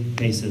daily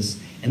basis?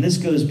 And this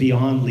goes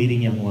beyond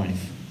leading Young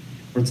Life,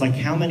 where it's like,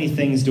 how many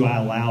things do I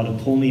allow to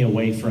pull me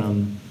away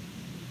from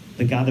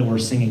the God that we're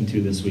singing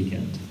to this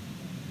weekend?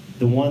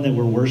 The one that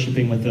we're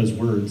worshiping with those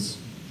words.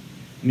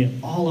 I mean,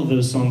 all of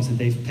those songs that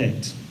they've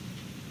picked,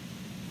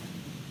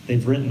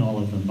 they've written all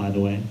of them, by the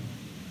way.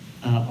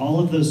 All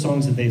of those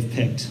songs that they've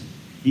picked,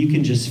 you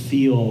can just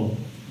feel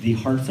the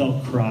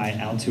heartfelt cry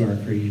out to our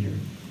Creator.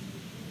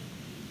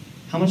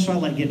 How much do I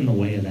let get in the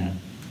way of that?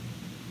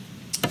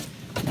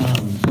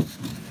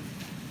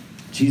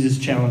 Jesus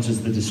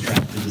challenges the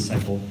distracted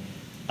disciple.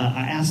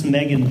 I asked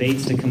Megan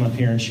Bates to come up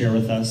here and share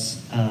with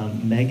us.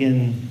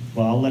 Megan,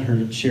 well, I'll let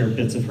her share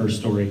bits of her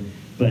story,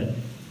 but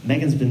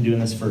Megan's been doing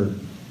this for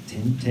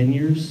 10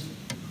 years?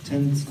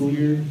 10 school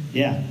year?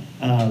 Yeah.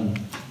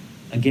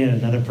 Again,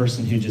 another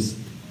person who just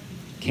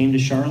came to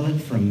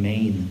Charlotte from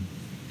Maine.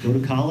 Go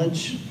to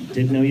college,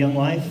 didn't know Young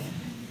Life.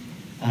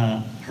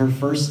 Her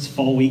first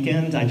fall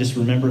weekend, I just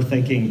remember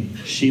thinking,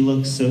 she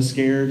looks so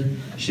scared,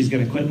 she's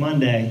going to quit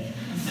Monday.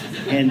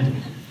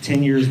 And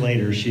 10 years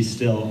later, she's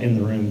still in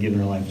the room giving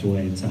her life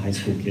away to high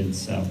school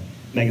kids. So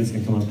Megan's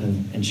going to come up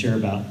and share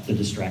about the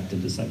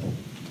distracted disciple.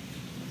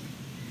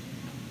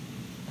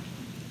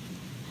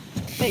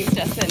 Thanks,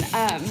 Justin.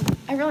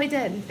 I really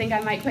did think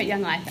I might quit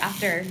Young Life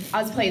after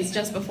I was placed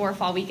just before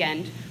fall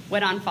weekend.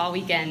 Went on fall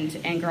weekend,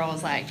 and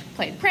girls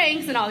played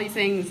pranks and all these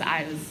things.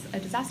 I was a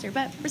disaster,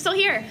 but we're still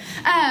here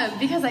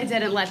because I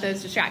didn't let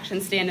those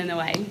distractions stand in the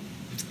way.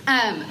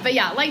 But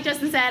yeah, like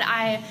Justin said,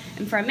 I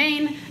am from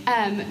Maine,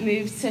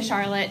 moved to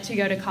Charlotte to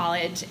go to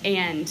college,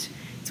 and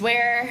it's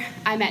where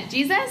I met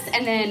Jesus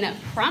and then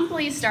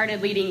promptly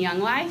started leading Young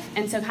Life.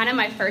 And so kind of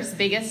my first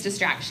biggest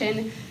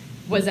distraction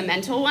was a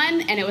mental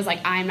one, and it was like,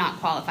 I'm not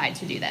qualified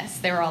to do this.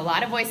 There were a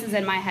lot of voices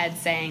in my head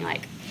saying,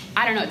 like,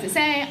 I don't know what to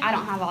say, I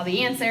don't have all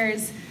the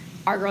answers.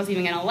 Are girls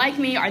even going to like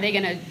me? Are they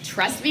going to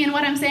trust me in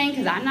what I'm saying?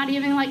 Because I'm not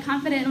even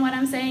confident in what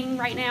I'm saying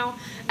right now.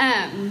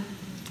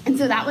 And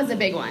so that was a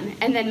big one.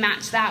 And then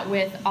match that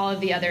with all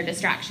of the other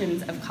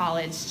distractions of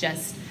college,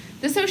 just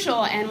the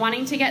social and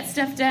wanting to get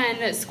stuff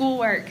done,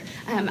 schoolwork.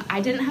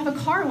 I didn't have a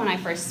car when I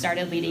first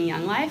started leading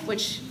Young Life,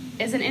 which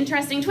is an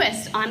interesting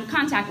twist on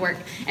contact work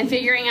and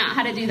figuring out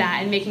how to do that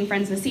and making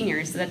friends with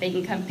seniors so that they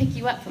can come pick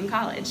you up from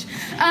college.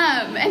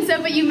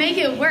 But you make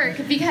it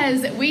work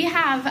because we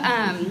have...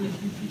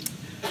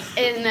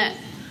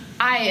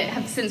 I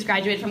have since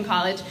graduated from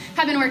college,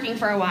 have been working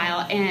for a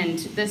while, and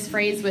this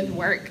phrase with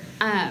work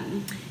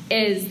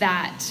is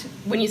that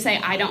when you say,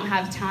 I don't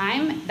have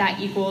time, that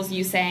equals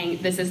you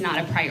saying, this is not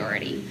a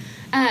priority.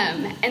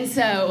 And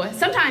so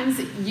sometimes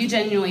you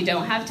genuinely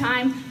don't have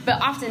time,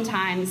 but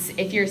oftentimes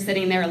if you're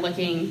sitting there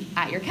looking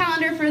at your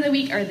calendar for the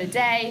week or the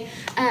day,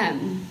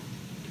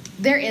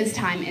 there is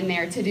time in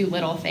there to do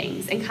little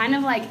things. And kind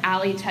of like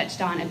Allie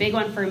touched on, a big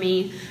one for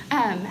me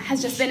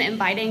has just been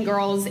inviting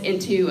girls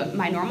into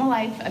my normal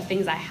life of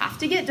things I have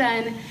to get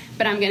done,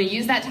 but I'm going to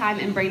use that time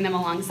and bring them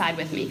alongside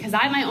with me. Because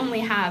I might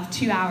only have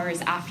 2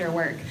 hours after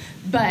work,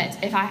 but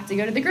if I have to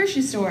go to the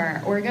grocery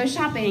store or go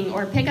shopping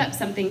or pick up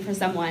something for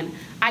someone,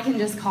 I can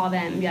just call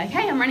them and be like,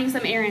 hey, I'm running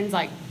some errands,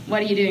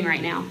 what are you doing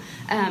right now?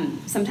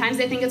 Sometimes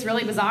they think it's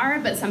really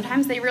bizarre, but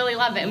sometimes they really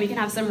love it, and we can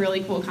have some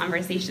really cool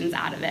conversations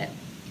out of it.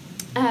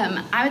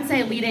 I would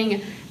say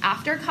leading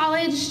after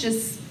college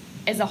just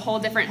is a whole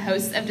different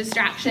host of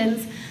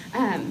distractions.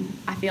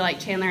 I feel like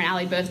Chandler and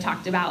Allie both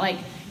talked about,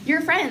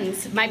 your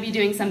friends might be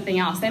doing something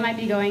else. They might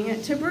be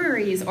going to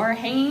breweries or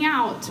hanging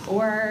out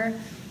or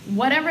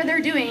whatever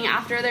they're doing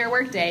after their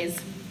work days.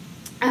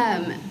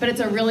 But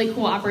it's a really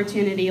cool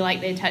opportunity, like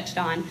they touched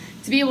on,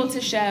 to be able to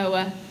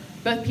show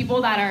both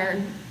people that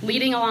are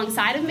leading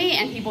alongside of me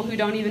and people who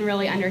don't even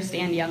really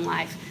understand Young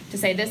Life, to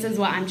say, this is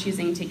what I'm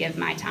choosing to give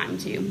my time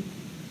to.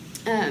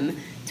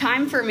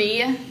 Time for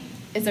me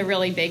is a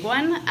really big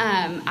one.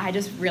 I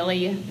just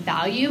really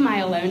value my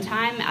alone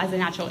time as a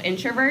natural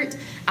introvert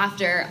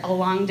after a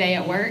long day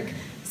at work.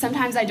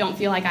 Sometimes I don't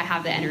feel like I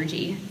have the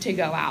energy to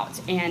go out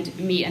and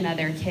meet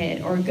another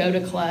kid or go to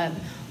club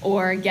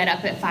or get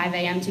up at 5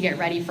 a.m. to get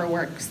ready for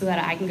work so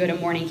that I can go to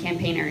morning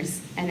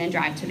campaigners and then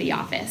drive to the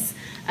office.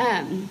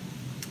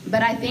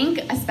 But I think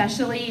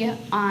especially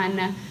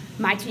on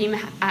my team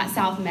at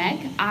South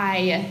Meg,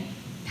 I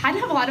had to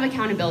have a lot of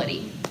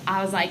accountability.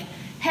 I was like,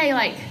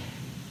 hey,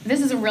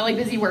 this is a really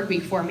busy work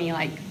week for me.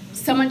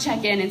 Someone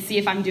check in and see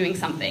if I'm doing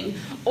something.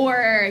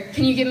 Or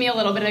can you give me a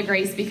little bit of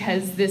grace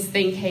because this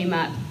thing came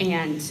up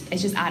and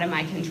it's just out of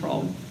my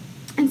control.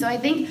 And so I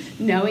think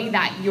knowing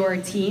that your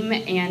team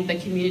and the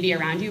community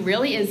around you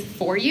really is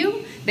for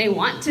you. They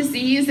want to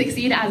see you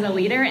succeed as a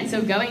leader. And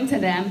so going to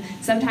them,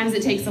 sometimes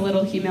it takes a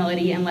little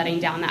humility and letting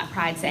down that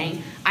pride,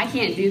 saying, I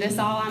can't do this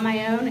all on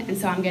my own. And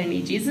so I'm going to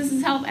need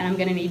Jesus' help and I'm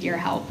going to need your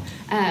help,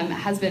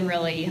 has been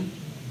really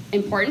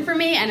important for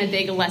me and a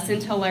big lesson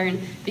to learn,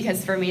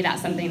 because for me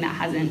that's something that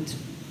hasn't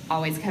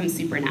always come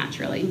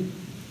supernaturally.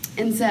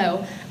 And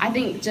so I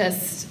think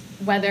just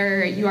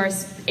whether you are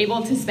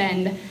able to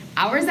spend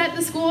hours at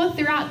the school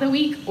throughout the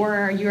week,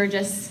 or you're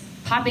just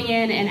popping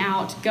in and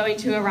out, going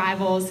to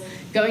arrivals,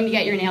 going to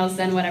get your nails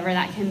done, whatever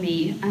that can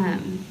be,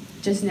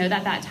 just know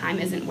that time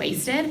isn't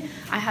wasted.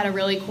 I had a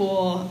really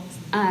cool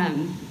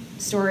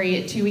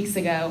story 2 weeks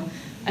ago.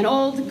 An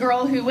old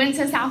girl who went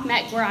to South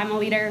Meck, where I'm a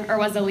leader, or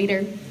was a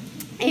leader,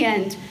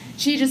 and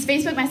she just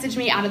Facebook messaged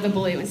me out of the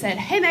blue and said,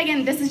 "Hey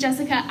Megan, this is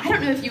Jessica. I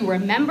don't know if you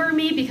remember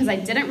me because I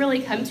didn't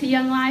really come to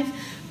Young Life,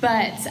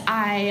 but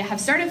I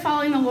have started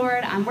following the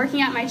Lord. I'm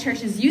working at my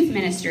church's youth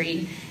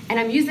ministry, and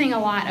I'm using a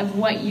lot of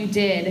what you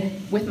did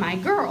with my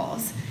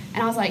girls."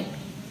 And I was like,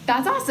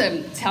 "That's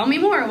awesome. Tell me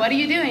more. What are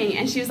you doing?"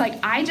 And she was like,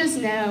 "I just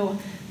know,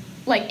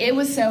 like, it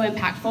was so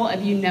impactful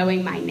of you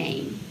knowing my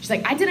name." She's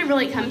like, "I didn't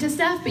really come to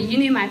stuff, but you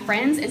knew my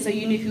friends, and so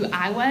you knew who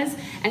I was.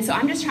 And so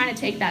I'm just trying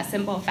to take that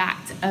simple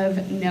fact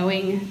of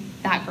knowing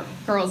that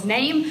girl's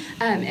name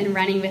and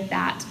running with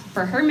that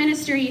for her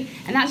ministry."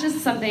 And that's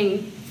just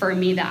something for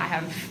me that I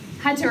have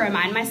had to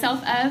remind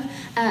myself of.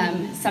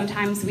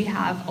 Sometimes we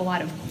have a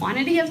lot of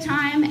quantity of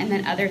time, and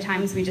then other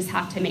times we just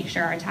have to make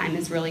sure our time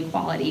is really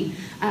quality.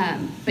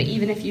 But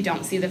even if you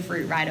don't see the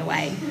fruit right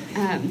away,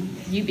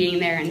 you being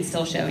there and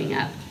still showing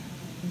up,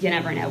 you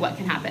never know what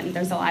can happen.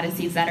 There's a lot of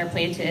seeds that are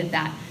planted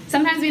that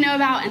sometimes we know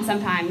about and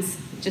sometimes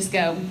just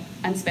go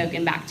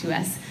unspoken back to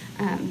us.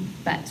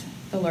 But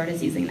the Lord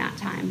is using that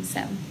time.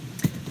 So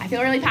I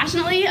feel really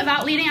passionately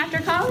about leading after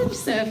college.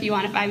 So if you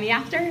want to find me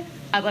after,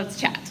 I'd love to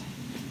chat.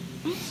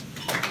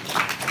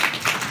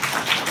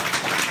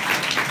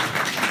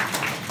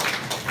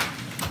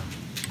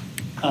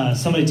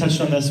 Somebody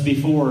touched on this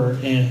before,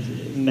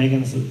 and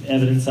Megan's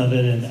evidence of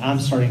it, and I'm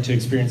starting to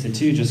experience it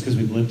too, just because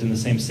we've lived in the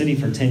same city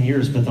for 10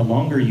 years. But the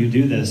longer you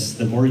do this,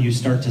 the more you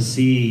start to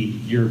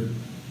see your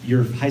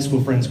high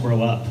school friends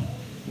grow up.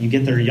 You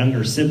get their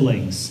younger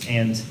siblings,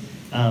 and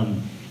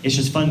it's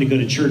just fun to go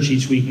to church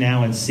each week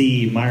now and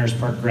see Myers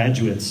Park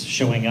graduates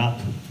showing up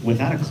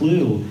without a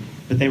clue,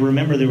 but they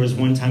remember there was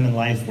one time in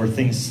life where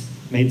things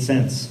made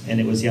sense, and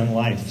it was Young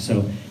Life.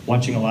 So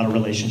watching a lot of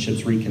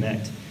relationships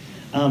reconnect.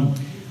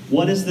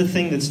 What is the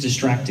thing that's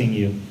distracting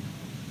you?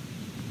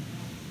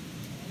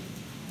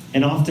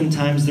 And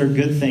oftentimes they're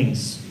good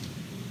things.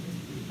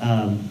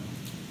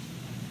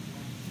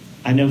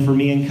 I know for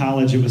me in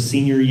college, it was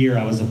senior year.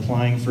 I was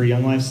applying for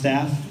Young Life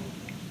staff.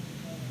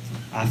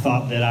 I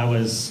thought that I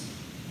was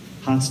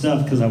hot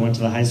stuff because I went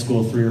to the high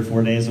school 3 or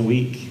 4 days a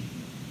week,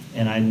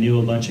 and I knew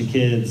a bunch of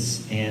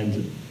kids,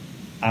 and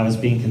I was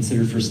being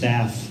considered for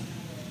staff.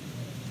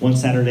 One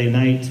Saturday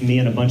night, me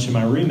and a bunch of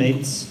my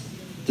roommates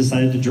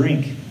decided to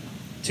drink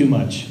too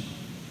much.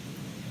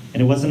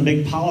 And it wasn't a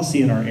big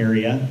policy in our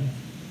area,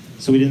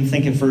 so we didn't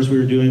think at first we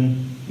were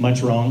doing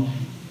much wrong,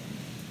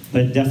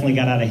 but it definitely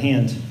got out of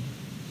hand.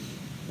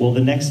 Well,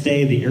 the next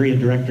day, the area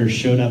director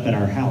showed up at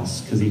our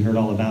house because he heard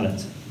all about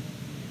it.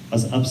 I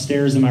was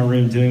upstairs in my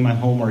room doing my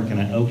homework,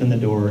 and I opened the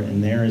door,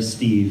 and there is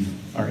Steve,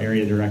 our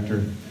area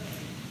director.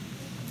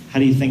 How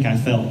do you think I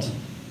felt?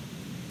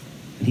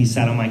 And he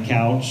sat on my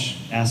couch,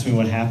 asked me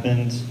what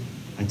happened.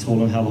 I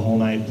told him how the whole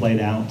night played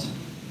out.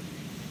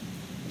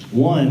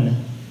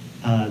 One,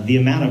 the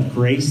amount of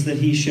grace that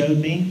he showed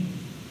me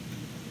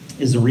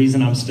is the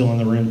reason I'm still in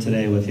the room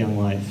today with Young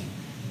Life.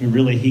 I mean,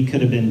 really, he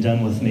could have been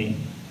done with me.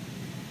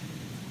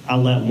 I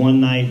let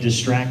one night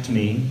distract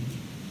me,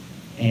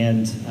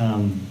 and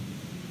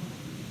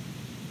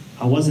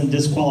I wasn't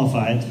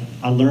disqualified.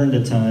 I learned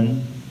a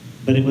ton,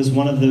 but it was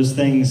one of those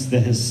things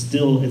that it's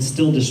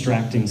still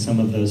distracting some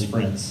of those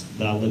friends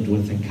that I lived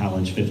with in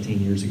college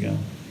 15 years ago.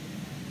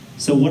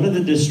 So what are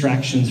the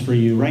distractions for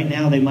you? Right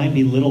now, they might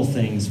be little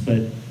things,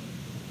 but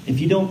if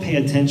you don't pay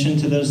attention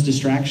to those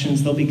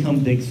distractions, they'll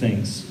become big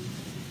things.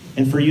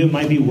 And for you, it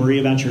might be worry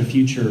about your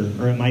future,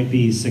 or it might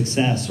be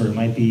success, or it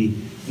might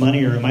be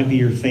money, or it might be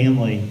your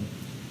family.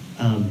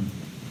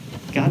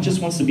 God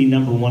just wants to be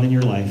number one in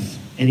your life.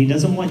 And he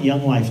doesn't want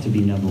Young Life to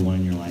be number one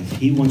in your life.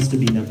 He wants to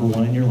be number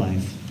one in your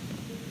life.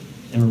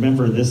 And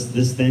remember,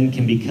 this then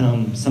can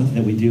become something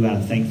that we do out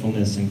of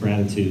thankfulness and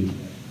gratitude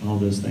and all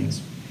those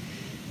things.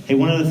 Hey,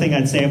 one other thing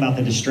I'd say about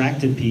the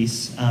distracted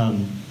piece,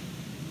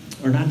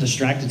 or not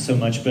distracted so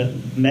much,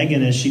 but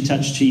Megan, as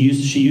she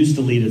used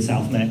to lead at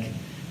South Meck.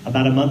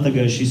 About a month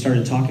ago, she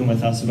started talking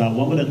with us about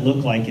what would it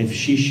look like if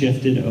she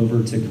shifted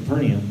over to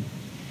Capernaum.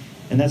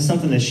 And that's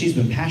something that she's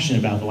been passionate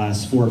about the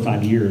last 4 or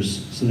 5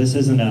 years. So this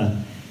isn't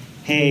a,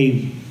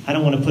 hey, I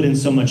don't want to put in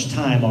so much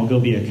time, I'll go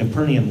be a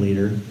Capernaum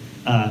leader.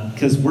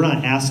 Because we're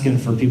not asking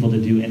for people to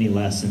do any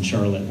less in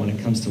Charlotte when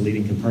it comes to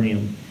leading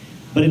Capernaum.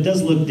 But it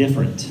does look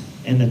different,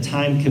 and the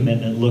time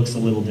commitment looks a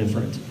little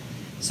different.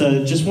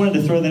 So just wanted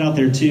to throw that out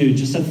there too.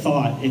 Just a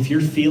thought, if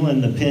you're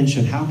feeling the pinch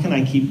of how can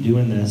I keep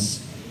doing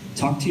this,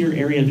 talk to your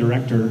area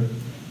director.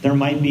 There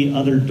might be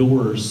other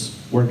doors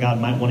where God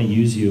might want to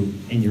use you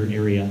in your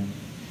area.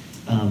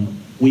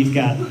 We've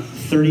got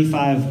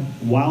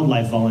 35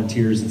 wildlife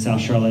volunteers in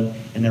South Charlotte,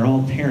 and they're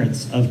all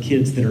parents of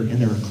kids that are in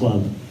their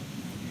club.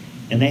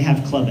 And they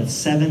have club at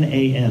 7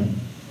 a.m.,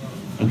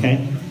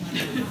 okay?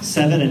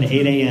 7 and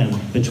 8 a.m.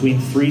 between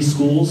 3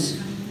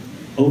 schools,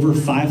 over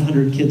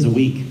 500 kids a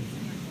week.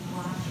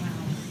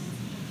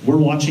 we're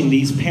watching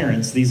these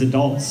parents, these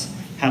adults,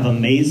 have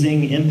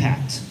amazing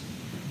impact.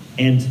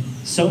 And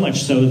so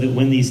much so that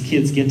when these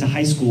kids get to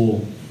high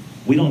school,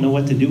 we don't know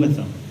what to do with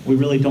them. We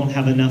really don't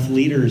have enough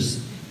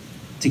leaders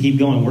to keep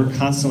going. We're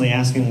constantly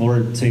asking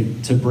Lord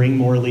to bring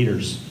more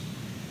leaders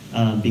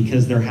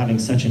because they're having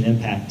such an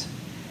impact.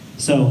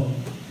 So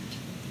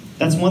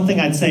that's one thing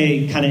I'd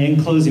say kind of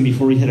in closing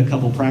before we hit a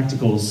couple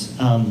practicals.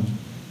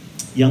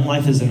 Young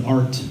life is an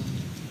art.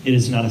 It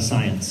is not a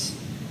science.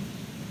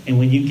 And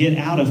when you get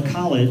out of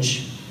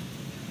college,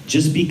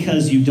 just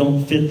because you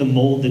don't fit the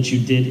mold that you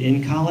did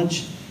in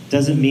college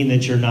doesn't mean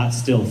that you're not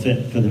still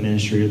fit for the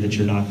ministry or that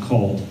you're not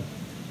called.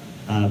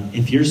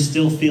 If you're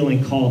still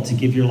feeling called to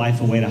give your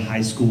life away to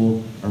high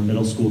school or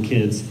middle school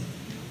kids,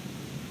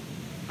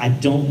 I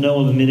don't know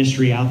of a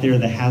ministry out there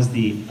that has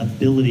the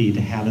ability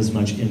to have as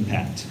much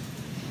impact.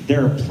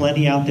 There are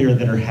plenty out there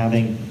that are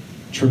having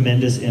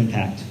tremendous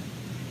impact.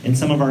 In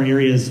some of our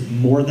areas,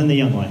 more than the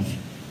Young Life.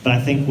 But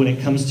I think when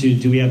it comes to,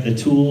 do we have the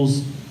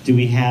tools? Do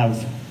we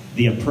have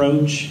the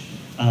approach?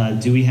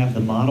 Do we have the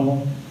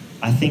model?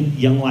 I think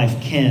Young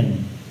Life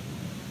can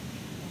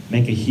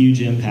make a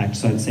huge impact.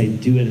 So I'd say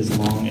do it as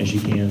long as you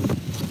can.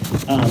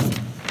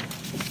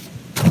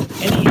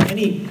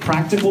 Any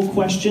practical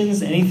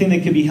questions? Anything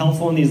that could be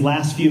helpful in these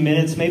last few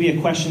minutes? Maybe a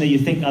question that you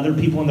think other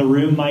people in the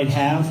room might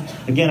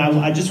have. Again,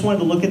 I just wanted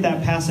to look at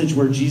that passage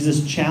where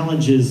Jesus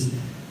challenges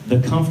the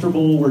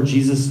comfortable, where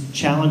Jesus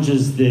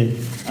challenges the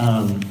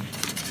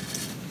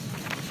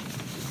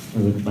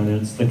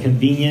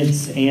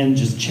convenience, and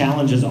just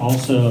challenges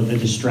also the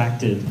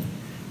distracted.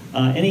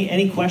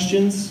 Any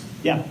questions?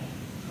 Yeah.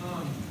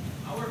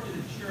 I work at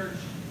a church,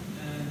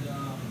 and a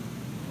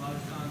lot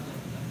of times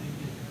I think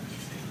it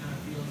kind of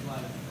feels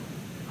like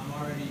I'm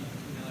already,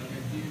 like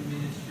I do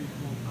ministry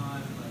full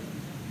time. Like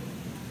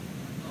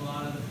a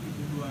lot of the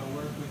people who I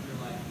work with are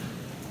like,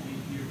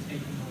 you're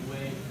taking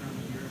away from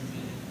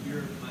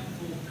your my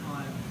full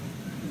time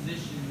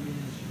position in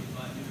ministry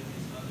by doing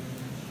this other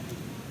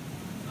ministry.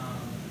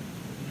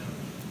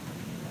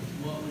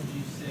 What would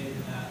you say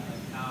to that?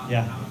 Like how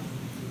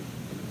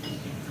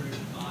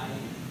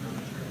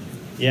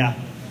Yeah.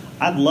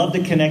 I'd love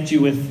to connect you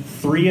with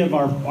 3 of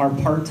our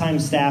part-time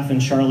staff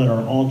in Charlotte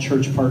are all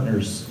church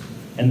partners,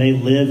 and they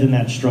live in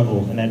that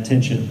struggle and that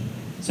tension.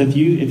 So if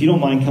you don't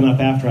mind coming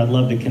up after, I'd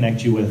love to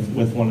connect you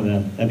with one of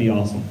them. That'd be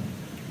awesome.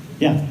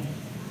 Yeah.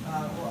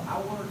 Well, I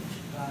work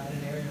in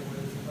an area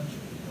where there's a bunch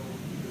of adult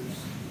leaders,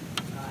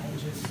 and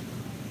just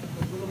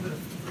the little bit of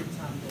free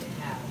time they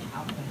have,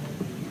 how can I help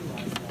them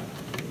utilize that?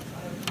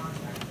 I have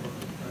contact work,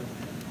 but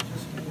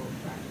just more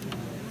practical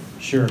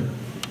ways. Sure.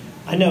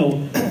 I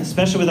know,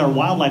 especially with our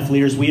wildlife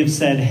leaders, we have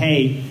said,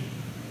 hey,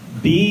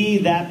 be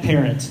that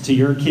parent to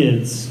your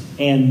kids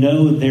and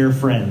know their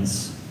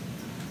friends.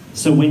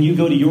 So when you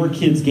go to your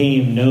kids'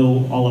 game,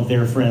 know all of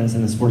their friends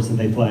and the sports that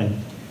they play.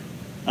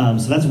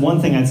 So that's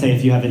one thing I'd say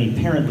if you have any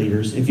parent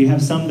leaders. If you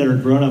have some that are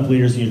grown-up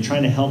leaders and you're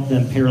trying to help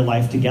them pair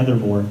life together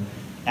more,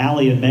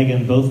 Allie and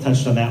Megan both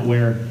touched on that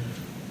where,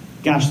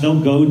 gosh, they'll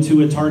go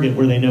to a Target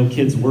where they know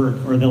kids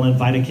work, or they'll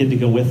invite a kid to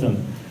go with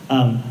them.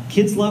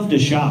 Kids love to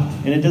shop,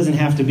 and it doesn't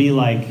have to be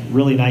like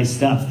really nice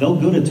stuff. They'll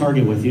go to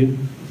Target with you.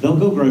 They'll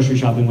go grocery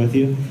shopping with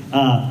you.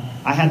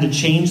 I had to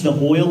change the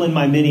oil in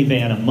my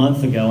minivan a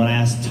month ago, and I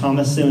asked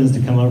Thomas Simmons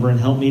to come over and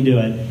help me do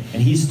it.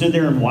 And he stood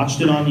there and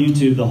watched it on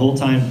YouTube the whole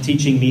time,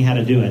 teaching me how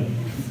to do it.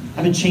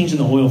 I've been changing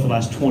the oil for the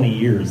last 20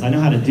 years. I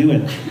know how to do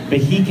it. But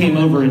he came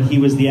over, and he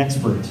was the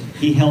expert.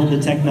 He held the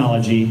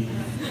technology,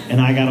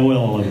 and I got oil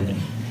all over me.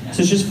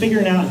 So it's just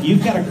figuring out,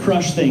 you've got to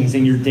crush things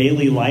in your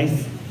daily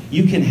life.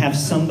 You can have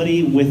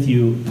somebody with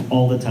you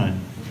all the time.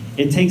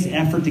 It takes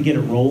effort to get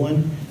it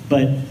rolling,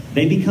 but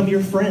they become your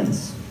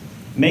friends.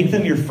 Make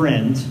them your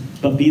friend,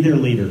 but be their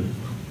leader.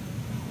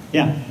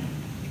 Yeah?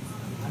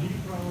 How do you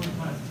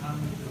prioritize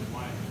time with your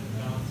wife and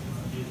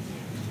balancing kids?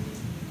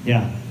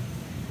 Yeah.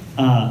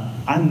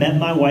 I met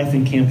my wife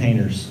in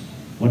campaigners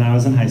when I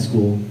was in high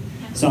school,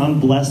 so I'm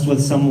blessed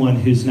with someone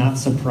who's not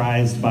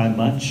surprised by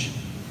much.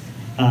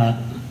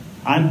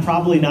 I'm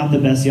probably not the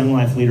best Young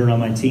Life leader on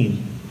my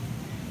team.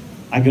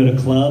 I go to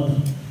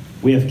club.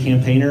 We have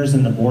campaigners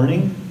in the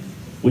morning,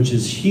 which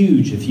is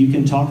huge. If you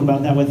can talk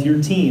about that with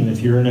your team, if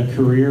you're in a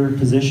career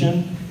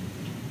position,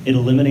 it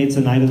eliminates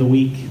a night of the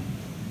week.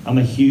 I'm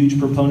a huge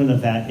proponent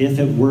of that if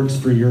it works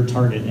for your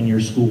target and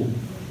your school.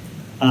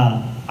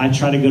 I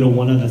try to go to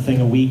one other thing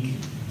a week.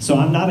 So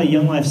I'm not a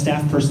Young Life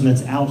staff person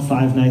that's out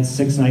 5 nights,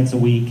 6 nights a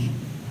week.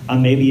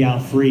 I'm maybe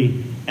out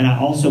 3. And I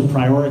also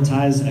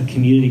prioritize a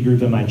community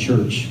group in my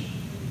church.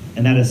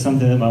 And that is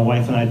something that my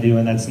wife and I do,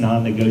 and that's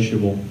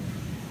non-negotiable.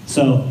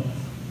 So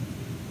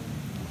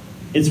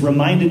it's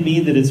reminded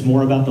me that it's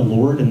more about the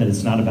Lord and that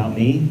it's not about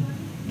me,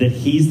 that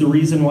He's the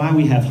reason why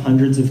we have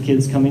hundreds of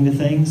kids coming to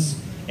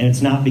things, and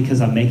it's not because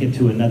I make it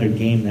to another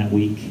game that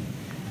week.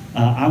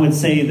 I would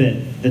say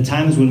that the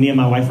times when me and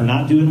my wife are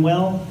not doing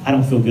well, I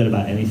don't feel good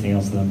about anything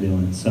else that I'm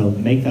doing. So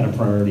make that a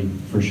priority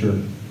for sure.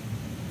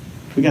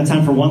 We got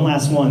time for one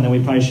last one, then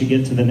we probably should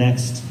get to the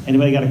next.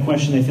 Anybody got a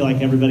question they feel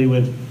like everybody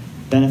would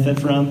benefit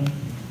from?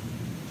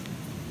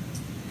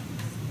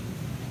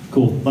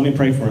 Cool. Let me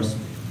pray for us.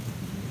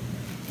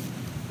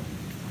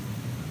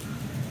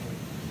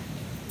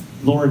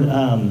 Lord,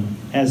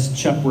 as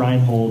Chuck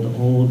Reinhold,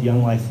 old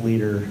Young Life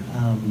leader,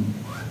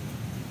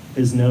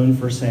 is known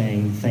for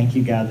saying, thank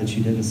you, God, that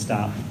you didn't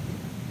stop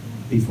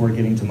before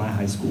getting to my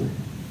high school.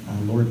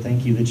 Lord,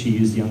 thank you that you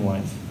used Young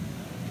Life.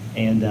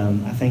 And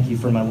I thank you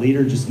for my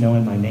leader just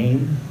knowing my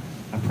name.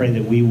 I pray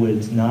that we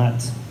would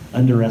not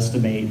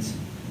underestimate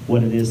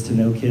what it is to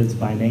know kids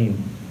by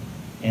name.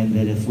 And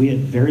that if we at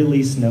very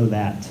least know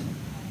that,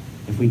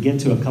 if we get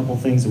to a couple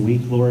things a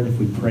week, Lord, if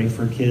we pray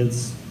for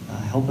kids,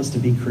 help us to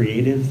be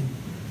creative.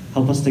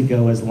 Help us to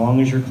go as long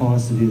as you're calling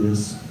us to do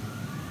this.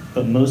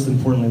 But most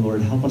importantly,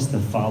 Lord, help us to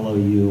follow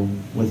you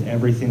with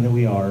everything that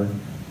we are,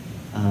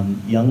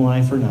 Young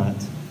Life or not.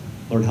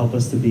 Lord, help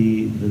us to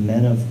be the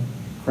men of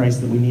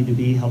Christ that we need to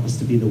be. Help us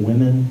to be the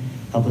women.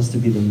 Help us to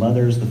be the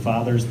mothers, the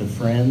fathers, the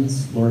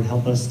friends. Lord,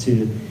 help us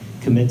to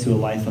commit to a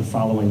life of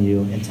following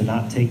you and to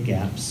not take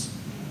gaps,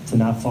 to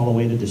not fall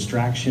away to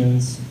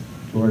distractions.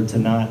 Lord, to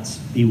not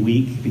be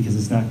weak because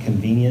it's not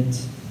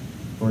convenient.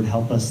 Lord,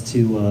 help us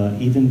to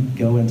even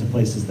go into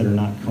places that are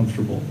not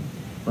comfortable.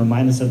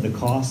 Remind us of the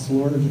cost,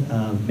 Lord.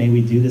 May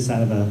we do this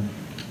out of a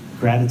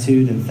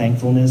gratitude and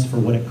thankfulness for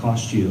what it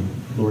cost you,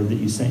 Lord, that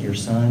you sent your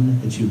son,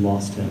 that you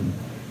lost him,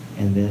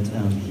 and that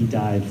he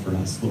died for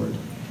us, Lord.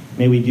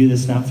 May we do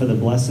this not for the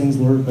blessings,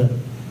 Lord, but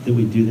that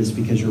we do this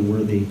because you're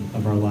worthy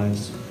of our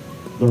lives.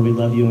 Lord, we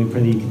love you, and we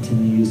pray that you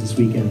continue to use this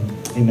weekend.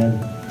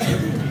 Amen.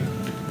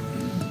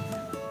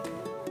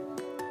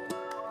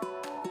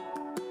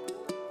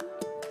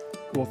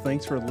 Well,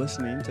 thanks for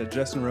listening to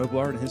Justin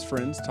Roblard and his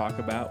friends talk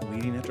about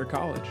leading after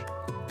college.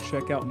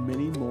 Check out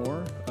many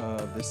more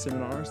of the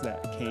seminars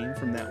that came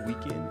from that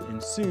weekend,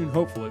 and soon,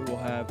 hopefully, we'll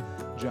have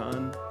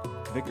John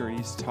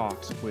Vickery's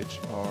talks, which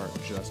are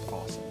just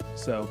awesome.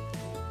 So,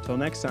 till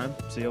next time,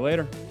 see you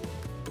later.